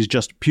passage, which is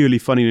just purely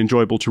funny and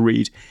enjoyable to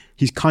read,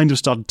 he's kind of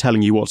started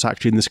telling you what's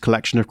actually in this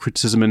collection of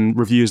criticism and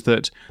reviews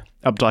that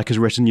Updike has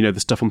written, the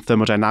stuff on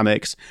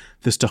thermodynamics,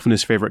 the stuff in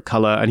his favourite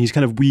colour, and he's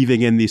kind of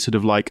weaving in these sort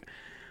of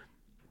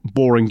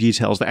boring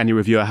details that any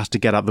reviewer has to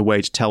get out of the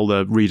way to tell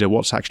the reader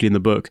what's actually in the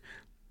book,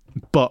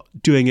 but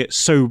doing it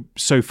so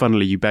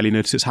funnily you barely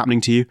notice it's happening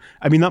to you.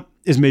 I mean, that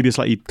is maybe a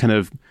slightly kind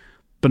of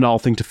banal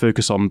thing to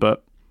focus on,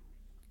 but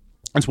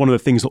it's one of the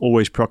things that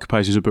always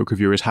preoccupies you as a book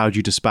reviewer, is how do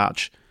you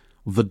dispatch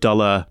the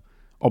duller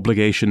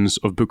obligations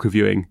of book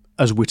reviewing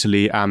as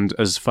wittily and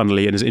as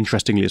funnily and as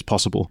interestingly as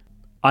possible.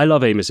 I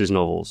love Amos's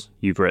novels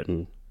you've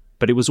written,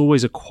 but it was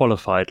always a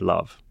qualified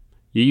love.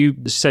 You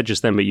said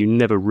just then, but you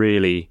never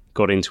really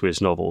got into his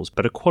novels.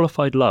 But a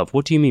qualified love,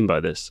 what do you mean by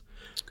this?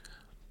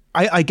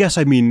 I guess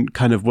I mean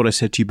kind of what I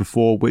said to you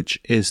before, which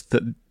is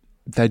that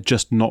they're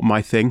just not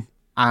my thing.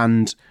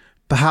 And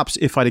perhaps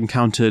if I'd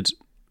encountered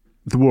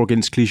The War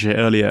Against Cliché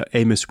earlier,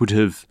 Amos would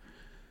have,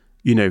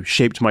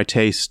 shaped my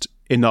taste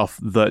enough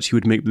that he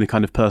would make me the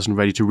kind of person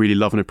ready to really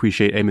love and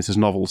appreciate Amos's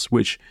novels,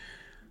 which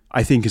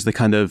I think is the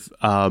kind of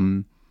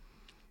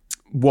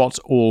what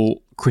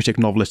all critic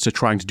novelists are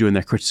trying to do in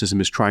their criticism,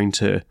 is trying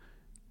to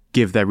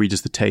give their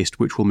readers the taste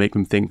which will make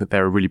them think that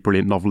they're a really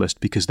brilliant novelist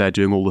because they're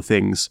doing all the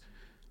things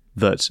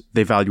that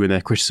they value in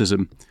their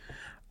criticism.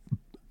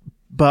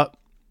 But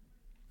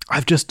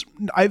I can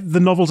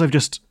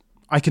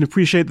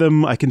appreciate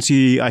them. I can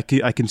see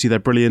they're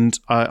brilliant.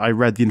 I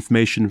read The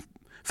Information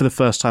for the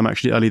first time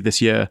actually early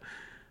this year.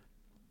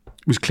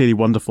 It was clearly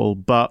wonderful,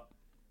 but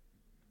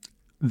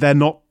they've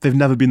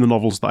never been the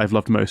novels that I've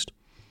loved most.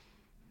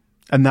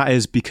 And that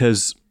is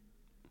because,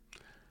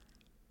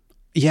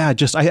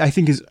 I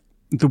think is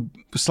the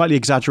slightly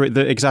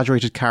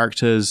exaggerated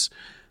characters,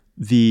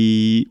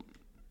 the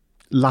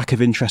lack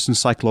of interest in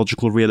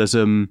psychological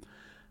realism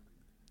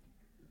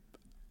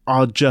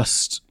are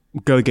just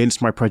go against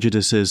my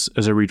prejudices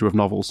as a reader of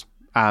novels.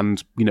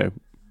 And,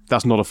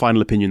 that's not a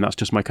final opinion. That's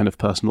just my kind of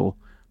personal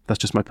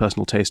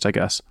taste, I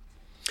guess.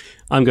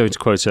 I'm going to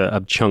quote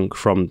a chunk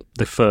from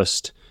the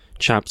first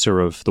chapter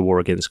of The War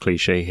Against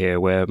Cliché here,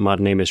 where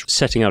Martin Amis,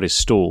 setting out his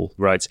stall,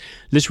 writes,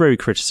 "Literary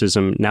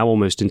criticism, now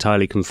almost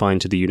entirely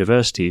confined to the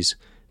universities,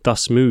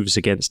 thus moves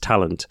against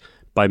talent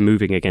by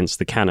moving against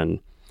the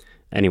canon."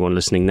 Anyone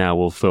listening now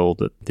will feel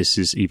that this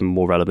is even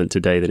more relevant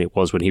today than it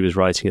was when he was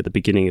writing at the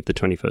beginning of the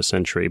 21st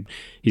century.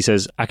 He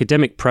says,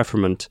 "Academic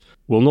preferment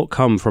will not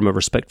come from a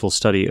respectful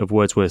study of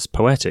Wordsworth's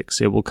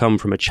poetics, it will come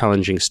from a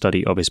challenging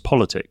study of his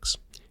politics.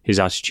 His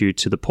attitude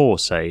to the poor,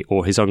 say,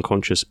 or his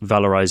unconscious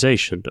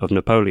valorization of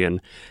Napoleon,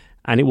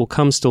 and it will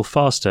come still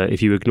faster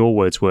if you ignore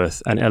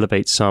Wordsworth and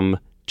elevate some,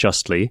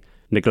 justly,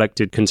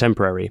 neglected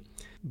contemporary,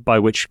 by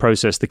which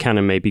process the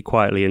canon may be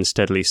quietly and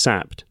steadily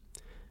sapped.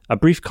 A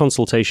brief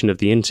consultation of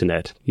the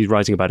internet," he's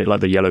writing about it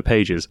like the Yellow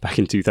Pages back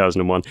in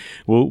 2001,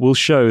 will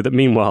show that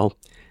meanwhile,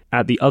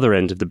 at the other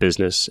end of the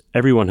business,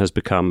 everyone has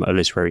become a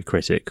literary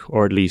critic,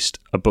 or at least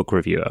a book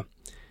reviewer.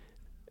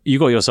 You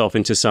got yourself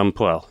into some,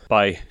 well,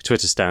 by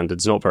Twitter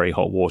standards, not very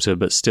hot water,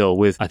 but still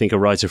with, I think, a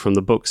writer from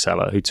The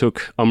Bookseller who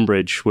took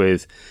umbrage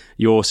with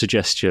your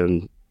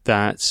suggestion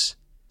that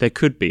there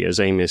could be,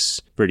 as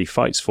Amos really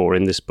fights for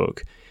in this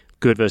book,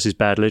 good versus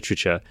bad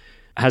literature.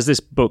 Has this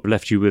book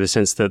left you with a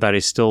sense that that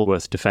is still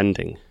worth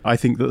defending? I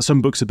think that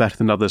some books are better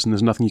than others and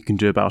there's nothing you can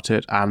do about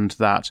it, and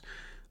that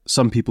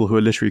some people who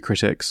are literary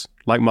critics,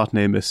 like Martin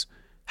Amis,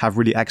 have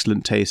really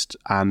excellent taste,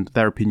 and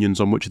their opinions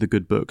on which are the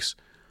good books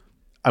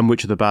and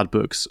which are the bad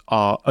books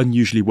are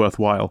unusually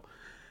worthwhile.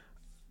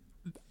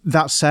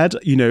 That said,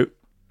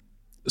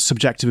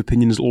 subjective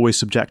opinion is always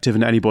subjective,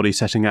 and anybody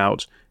setting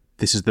out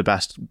this is the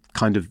best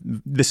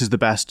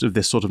of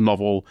this sort of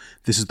novel,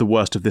 this is the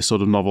worst of this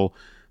sort of novel,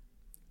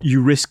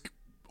 you risk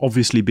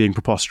obviously being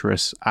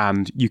preposterous,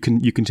 and you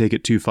can take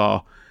it too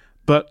far.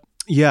 But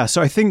yeah,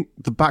 so I think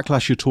the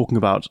backlash you're talking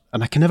about,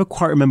 and I can never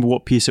quite remember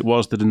what piece it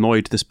was that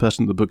annoyed this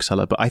person at the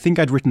bookseller, but I think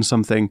I'd written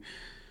something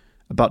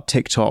about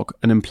TikTok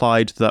and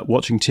implied that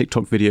watching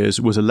TikTok videos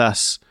was a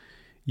less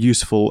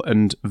useful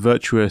and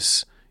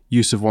virtuous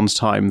use of one's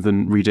time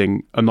than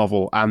reading a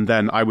novel. And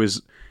then I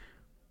was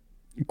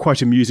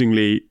quite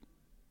amusingly,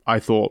 I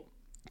thought,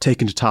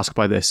 taken to task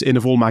by this in,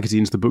 of all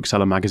magazines, the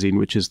Bookseller magazine,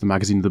 which is the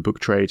magazine of the book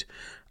trade,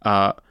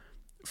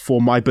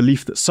 for my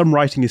belief that some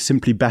writing is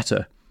simply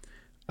better.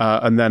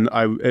 And then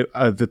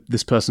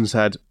this person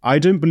said, I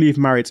don't believe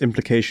Marriott's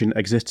implication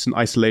exists in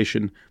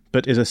isolation,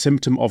 but is a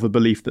symptom of a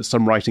belief that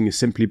some writing is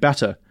simply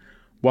better.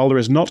 While there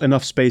is not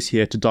enough space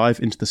here to dive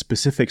into the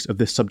specifics of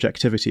this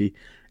subjectivity,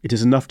 it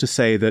is enough to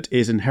say that it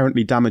is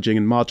inherently damaging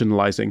and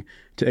marginalizing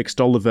to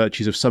extol the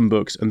virtues of some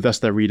books and thus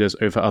their readers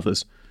over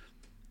others.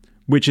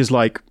 Which is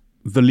like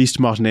the least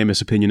Martin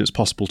Amis opinion it's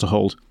possible to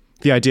hold.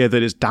 The idea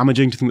that it's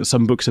damaging to think that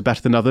some books are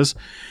better than others.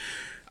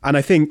 And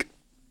I think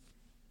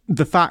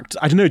the fact,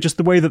 I don't know, just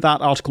the way that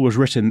article was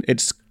written,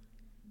 it's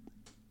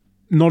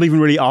not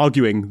even really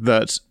arguing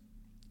that,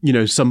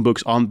 some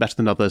books aren't better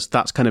than others.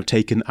 That's kind of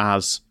taken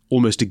as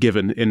almost a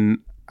given in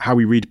how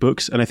we read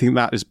books. And I think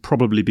that is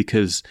probably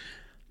because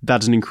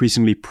that's an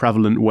increasingly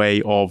prevalent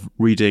way of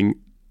reading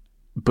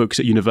books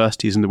at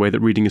universities and the way that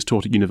reading is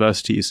taught at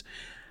universities.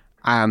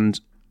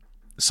 And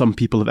some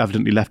people have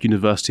evidently left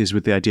universities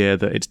with the idea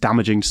that it's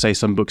damaging to say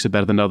some books are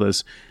better than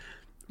others,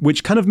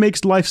 which kind of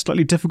makes life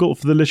slightly difficult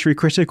for the literary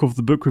critic or for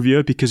the book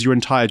reviewer, because your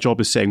entire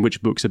job is saying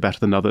which books are better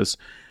than others.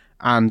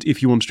 And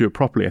if you want to do it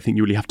properly, I think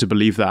you really have to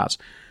believe that.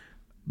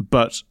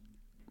 But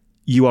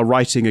you are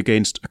writing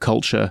against a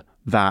culture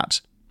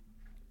that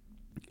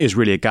is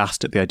really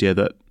aghast at the idea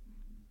that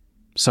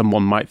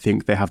someone might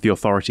think they have the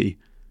authority,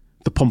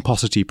 the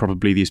pomposity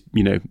probably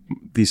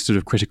these sort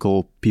of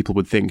critical people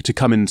would think, to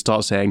come in and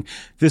start saying,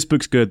 this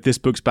book's good, this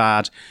book's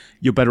bad,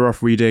 you're better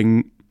off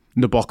reading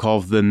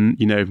Nabokov than,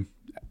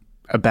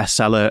 a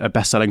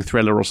best-selling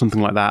thriller or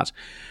something like that.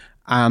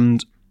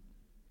 And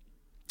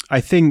I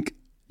think,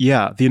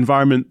 the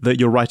environment that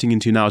you're writing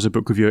into now as a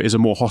book reviewer is a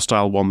more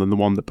hostile one than the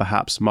one that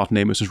perhaps Martin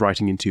Amis was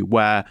writing into,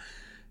 where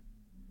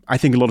I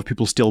think a lot of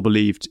people still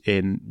believed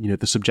in,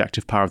 the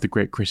subjective power of the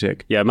great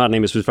critic. Yeah, Martin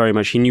Amis was very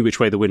much, he knew which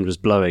way the wind was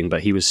blowing,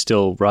 but he was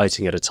still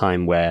writing at a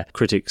time where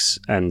critics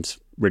and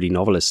really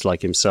novelists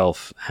like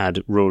himself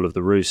had rule of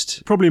the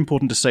roost. Probably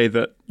important to say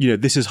that,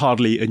 this is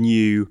hardly a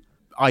new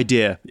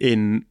idea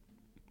in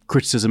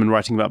criticism and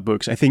writing about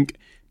books. I think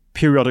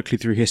periodically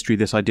through history,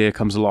 this idea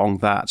comes along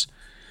that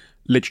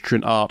literature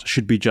and art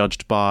should be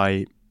judged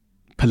by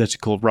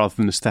political rather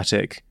than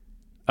aesthetic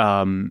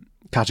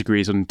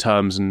categories and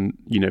terms, and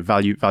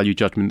value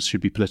judgments should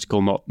be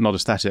political, not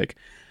aesthetic.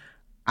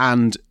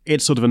 And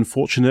it's sort of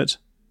unfortunate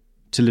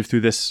to live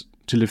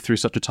through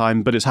such a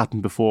time, but it's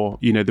happened before.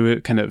 There were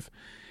kind of,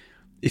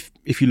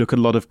 if you look at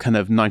a lot of kind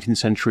of late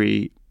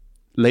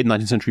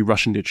 19th century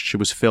Russian literature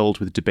was filled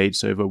with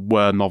debates over,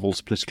 were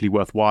novels politically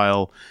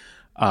worthwhile?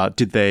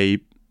 Did they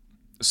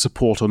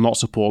support or not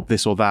support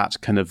this or that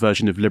kind of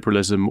version of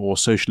liberalism or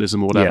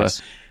socialism or whatever?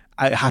 Yes.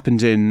 It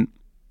happened in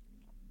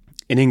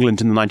England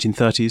in the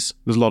 1930s.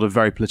 There's a lot of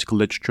very political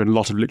literature and a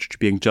lot of literature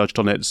being judged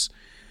on its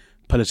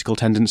political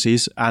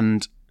tendencies.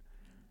 And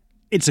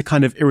it's a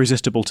kind of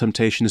irresistible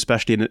temptation,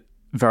 especially in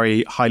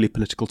very highly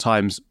political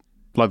times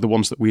like the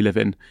ones that we live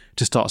in,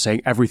 to start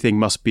saying everything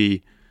must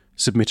be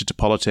submitted to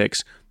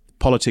politics.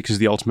 Politics is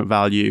the ultimate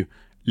value.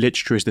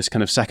 Literature is this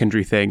kind of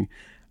secondary thing.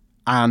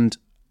 And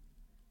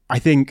I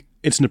think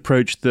it's an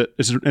approach to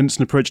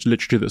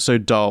literature that's so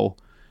dull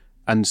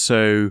and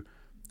so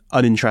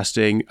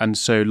uninteresting and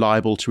so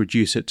liable to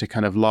reduce it to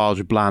kind of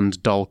large,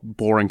 bland, dull,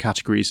 boring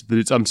categories that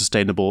it's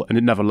unsustainable and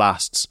it never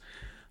lasts.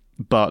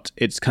 But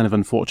it's kind of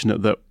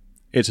unfortunate that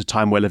it's a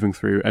time we're living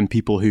through, and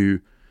people who,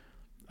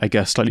 I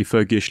guess, slightly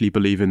fogishly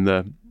believe in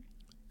the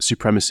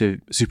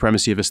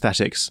supremacy of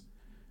aesthetics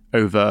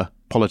over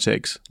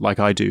politics, like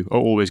I do, are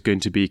always going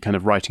to be kind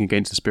of writing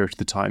against the spirit of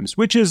the times,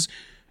 which is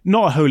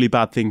not a wholly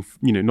bad thing,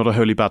 not a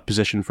wholly bad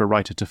position for a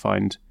writer to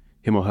find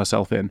him or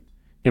herself in.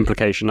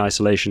 Implication,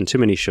 isolation, too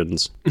many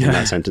shouldn'ts in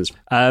that sentence.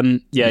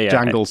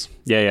 Jangles.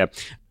 Yeah.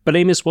 But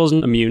Amis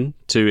wasn't immune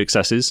to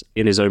excesses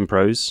in his own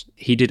prose.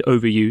 He did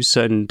overuse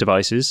certain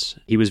devices.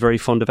 He was very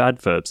fond of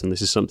adverbs, and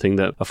this is something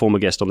that a former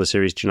guest on the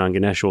series, Janan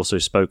Ganesh, also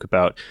spoke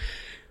about.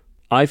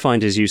 I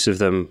find his use of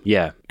them,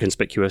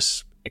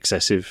 conspicuous,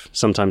 excessive,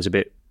 sometimes a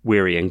bit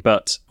wearying,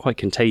 but quite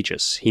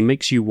contagious. He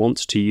makes you want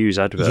to use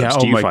adverbs. Yeah,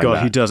 Do you find God,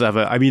 that? he does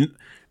ever. I mean,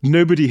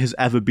 nobody has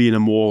ever been a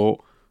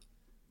more,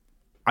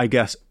 I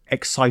guess,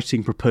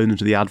 exciting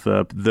proponent of the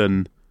adverb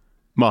than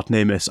Martin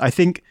Amis. I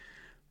think,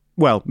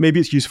 well, maybe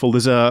it's useful.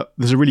 There's a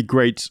really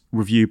great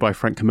review by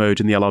Frank Commode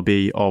in the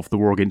LRB of The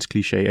War Against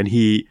Cliché, and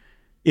he,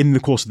 in the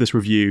course of this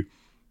review,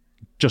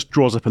 just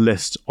draws up a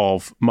list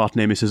of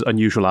Martin Amis's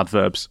unusual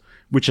adverbs,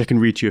 which I can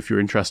read to you if you're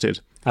interested.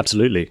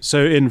 Absolutely.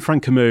 So in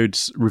Frank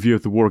Commode's review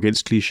of The War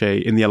Against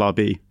Cliché in the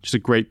LRB, just a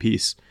great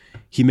piece,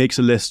 he makes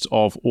a list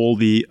of all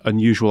the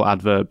unusual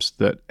adverbs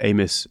that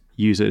Amis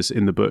uses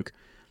in the book.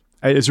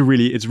 It's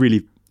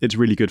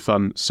really good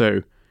fun.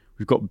 So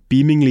we've got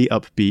beamingly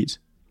upbeat,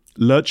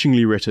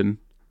 lurchingly written,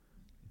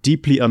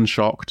 deeply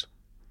unshocked,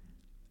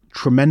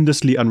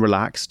 tremendously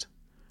unrelaxed,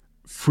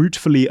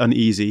 fruitfully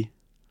uneasy,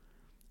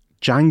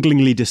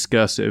 janglingly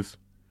discursive,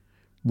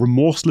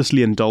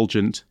 remorselessly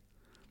indulgent,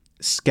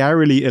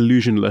 scarily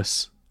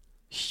illusionless,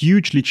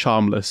 hugely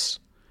charmless,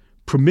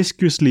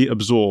 promiscuously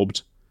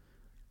absorbed,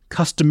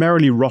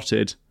 customarily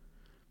rotted,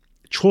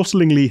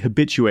 chortlingly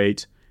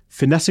habituate,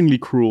 finessingly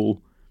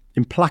cruel,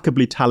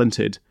 implacably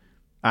talented,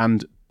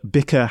 and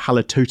bicker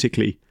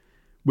halitotically,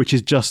 which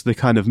is just the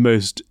kind of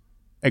most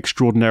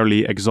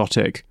extraordinarily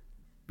exotic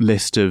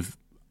list of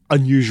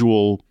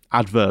unusual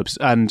adverbs.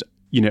 And,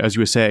 as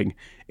you were saying,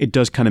 it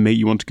does kind of make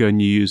you want to go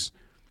and use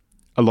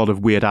a lot of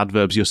weird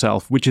adverbs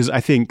yourself, which is, I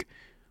think,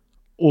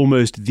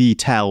 almost the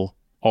tell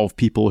of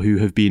people who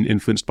have been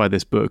influenced by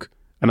this book.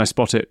 And I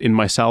spot it in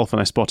myself and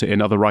I spot it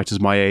in other writers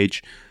my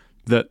age,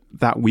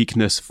 that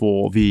weakness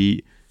for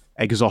the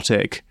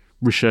exotic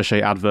recherche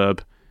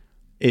adverb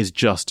is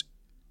just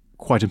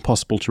quite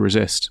impossible to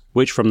resist.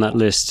 Which from that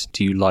list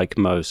do you like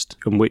most,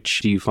 and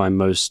which do you find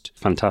most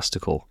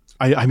fantastical?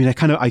 I mean,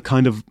 I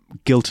kind of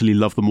guiltily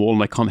love them all,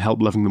 and I can't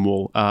help loving them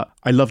all.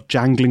 I love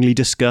janglingly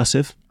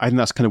discursive. I think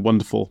that's kind of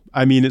wonderful.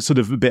 I mean, it's sort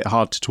of a bit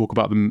hard to talk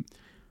about them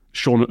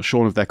shorn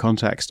of their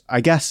context.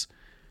 I guess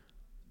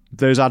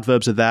those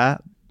adverbs are there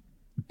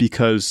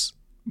because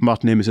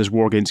Martin Amis's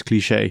War Against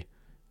Cliché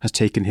has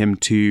taken him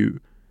to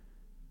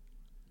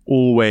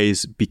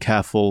always be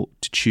careful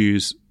to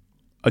choose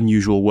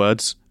unusual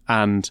words.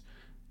 And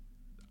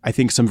I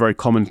think some very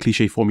common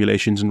cliché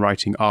formulations in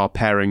writing are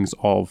pairings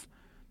of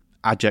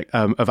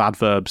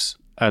adverbs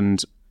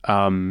and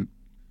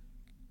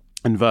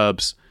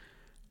verbs.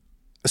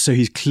 So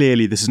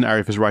this is an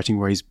area of his writing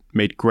where he's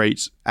made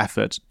great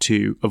effort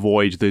to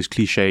avoid those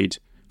cliched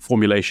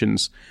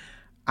formulations.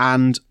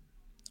 And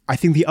I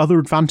think the other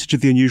advantage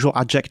of the unusual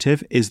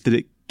adjective is that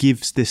it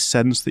gives this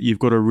sense that you've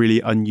got a really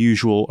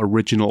unusual,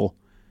 original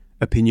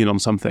opinion on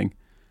something.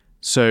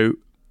 So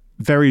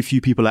very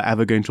few people are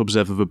ever going to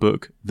observe of a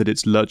book that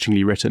it's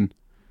lurchingly written.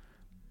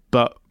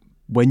 But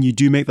when you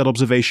do make that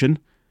observation,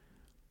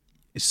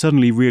 it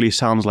suddenly really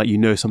sounds like you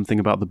know something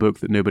about the book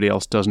that nobody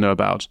else does know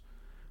about.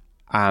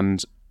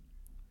 And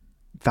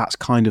that's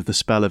kind of the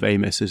spell of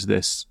Amis, is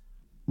this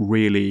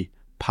really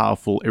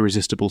powerful,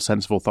 irresistible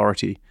sense of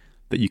authority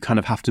that you kind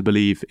of have to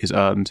believe is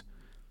earned,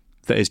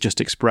 that is just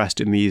expressed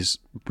in these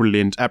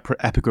brilliant,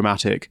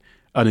 epigrammatic,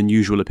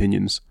 unusual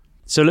opinions.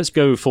 So let's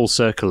go full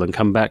circle and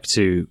come back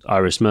to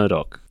Iris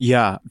Murdoch.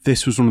 Yeah,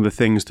 this was one of the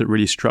things that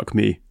really struck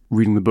me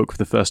reading the book for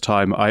the first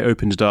time. I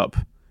opened it up,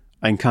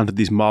 I encountered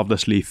these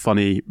marvellously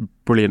funny,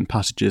 brilliant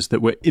passages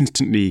that were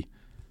instantly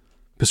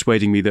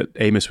persuading me that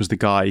Amis was the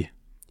guy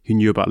who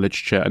knew about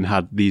literature and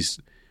had these,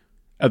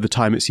 at the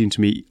time it seemed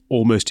to me,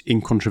 almost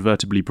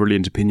incontrovertibly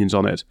brilliant opinions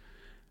on it.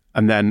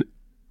 And then,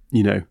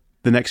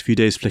 the next few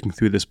days flicking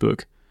through this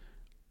book,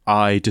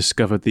 I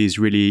discovered these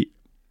really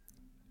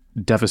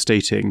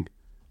devastating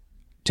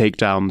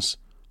takedowns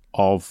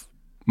of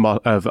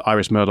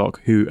Iris Murdoch,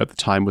 who at the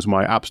time was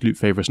my absolute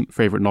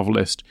favorite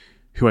novelist,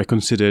 who I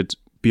considered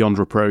beyond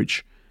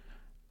reproach.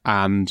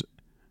 And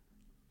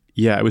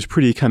yeah, it was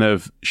pretty kind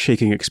of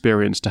shaking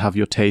experience to have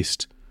your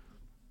taste,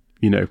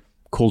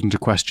 called into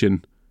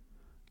question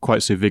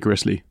quite so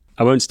vigorously.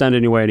 I won't stand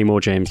in your way anymore,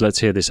 James. Let's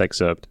hear this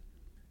excerpt.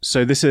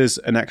 So this is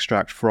an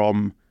extract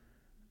from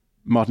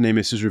Martin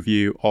Amis's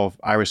review of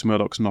Iris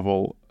Murdoch's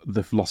novel,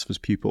 The Philosopher's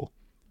Pupil,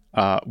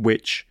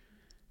 which,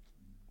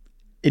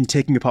 in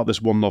taking apart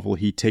this one novel,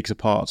 he takes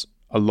apart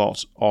a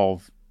lot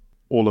of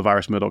all of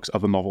Iris Murdoch's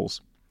other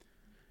novels.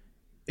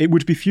 It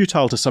would be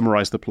futile to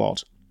summarize the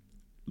plot.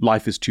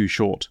 Life is too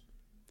short.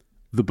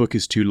 The book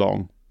is too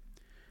long.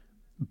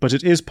 But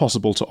it is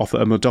possible to offer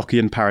a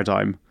Murdochian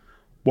paradigm,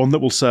 one that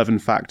will serve in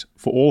fact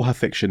for all her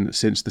fiction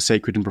since The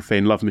Sacred and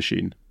Profane Love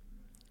Machine.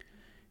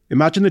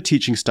 Imagine the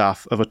teaching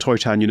staff of a Toy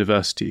Town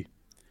university.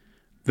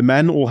 The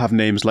men all have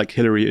names like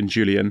Hilary and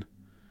Julian.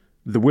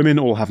 The women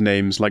all have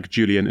names like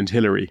Julian and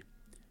Hilary.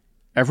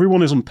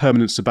 Everyone is on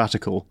permanent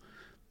sabbatical,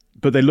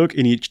 but they look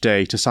in each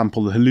day to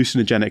sample the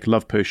hallucinogenic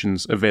love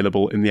potions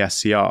available in the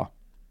SCR.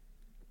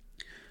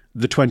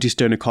 The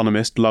 20-stone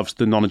economist loves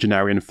the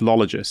nonagenarian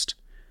philologist,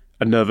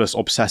 a nervous,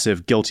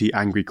 obsessive, guilty,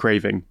 angry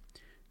craving,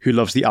 who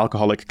loves the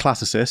alcoholic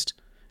classicist,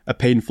 a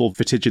painful,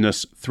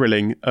 vertiginous,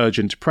 thrilling,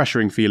 urgent,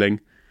 pressuring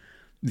feeling.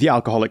 The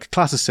alcoholic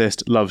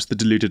classicist loves the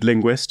deluded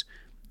linguist,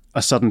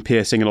 a sudden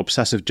piercing and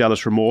obsessive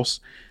jealous remorse,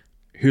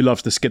 who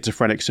loves the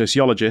schizophrenic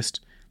sociologist,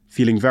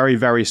 feeling very,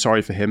 very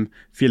sorry for him,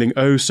 feeling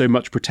oh so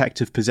much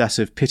protective,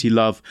 possessive, pity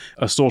love,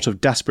 a sort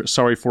of desperate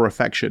sorry for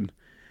affection.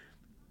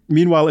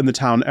 Meanwhile, in the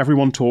town,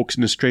 everyone talks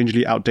in a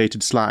strangely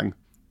outdated slang.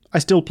 I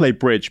still play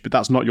bridge, but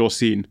that's not your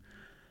scene.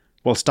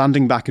 while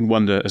standing back in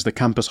wonder as the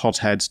campus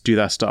hotheads do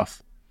their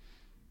stuff.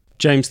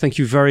 James, thank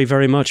you very,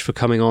 very much for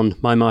coming on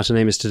My Martin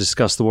Amis to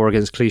discuss The War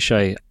Against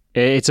Cliché.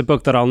 It's a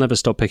book that I'll never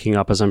stop picking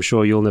up, as I'm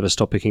sure you'll never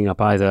stop picking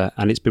up either.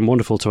 And it's been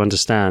wonderful to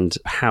understand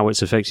how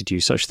it's affected you,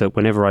 such that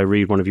whenever I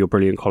read one of your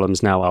brilliant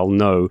columns now, I'll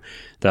know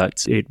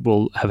that it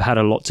will have had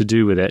a lot to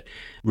do with it.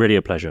 Really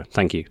a pleasure.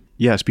 Thank you.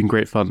 Yeah, it's been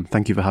great fun.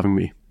 Thank you for having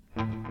me.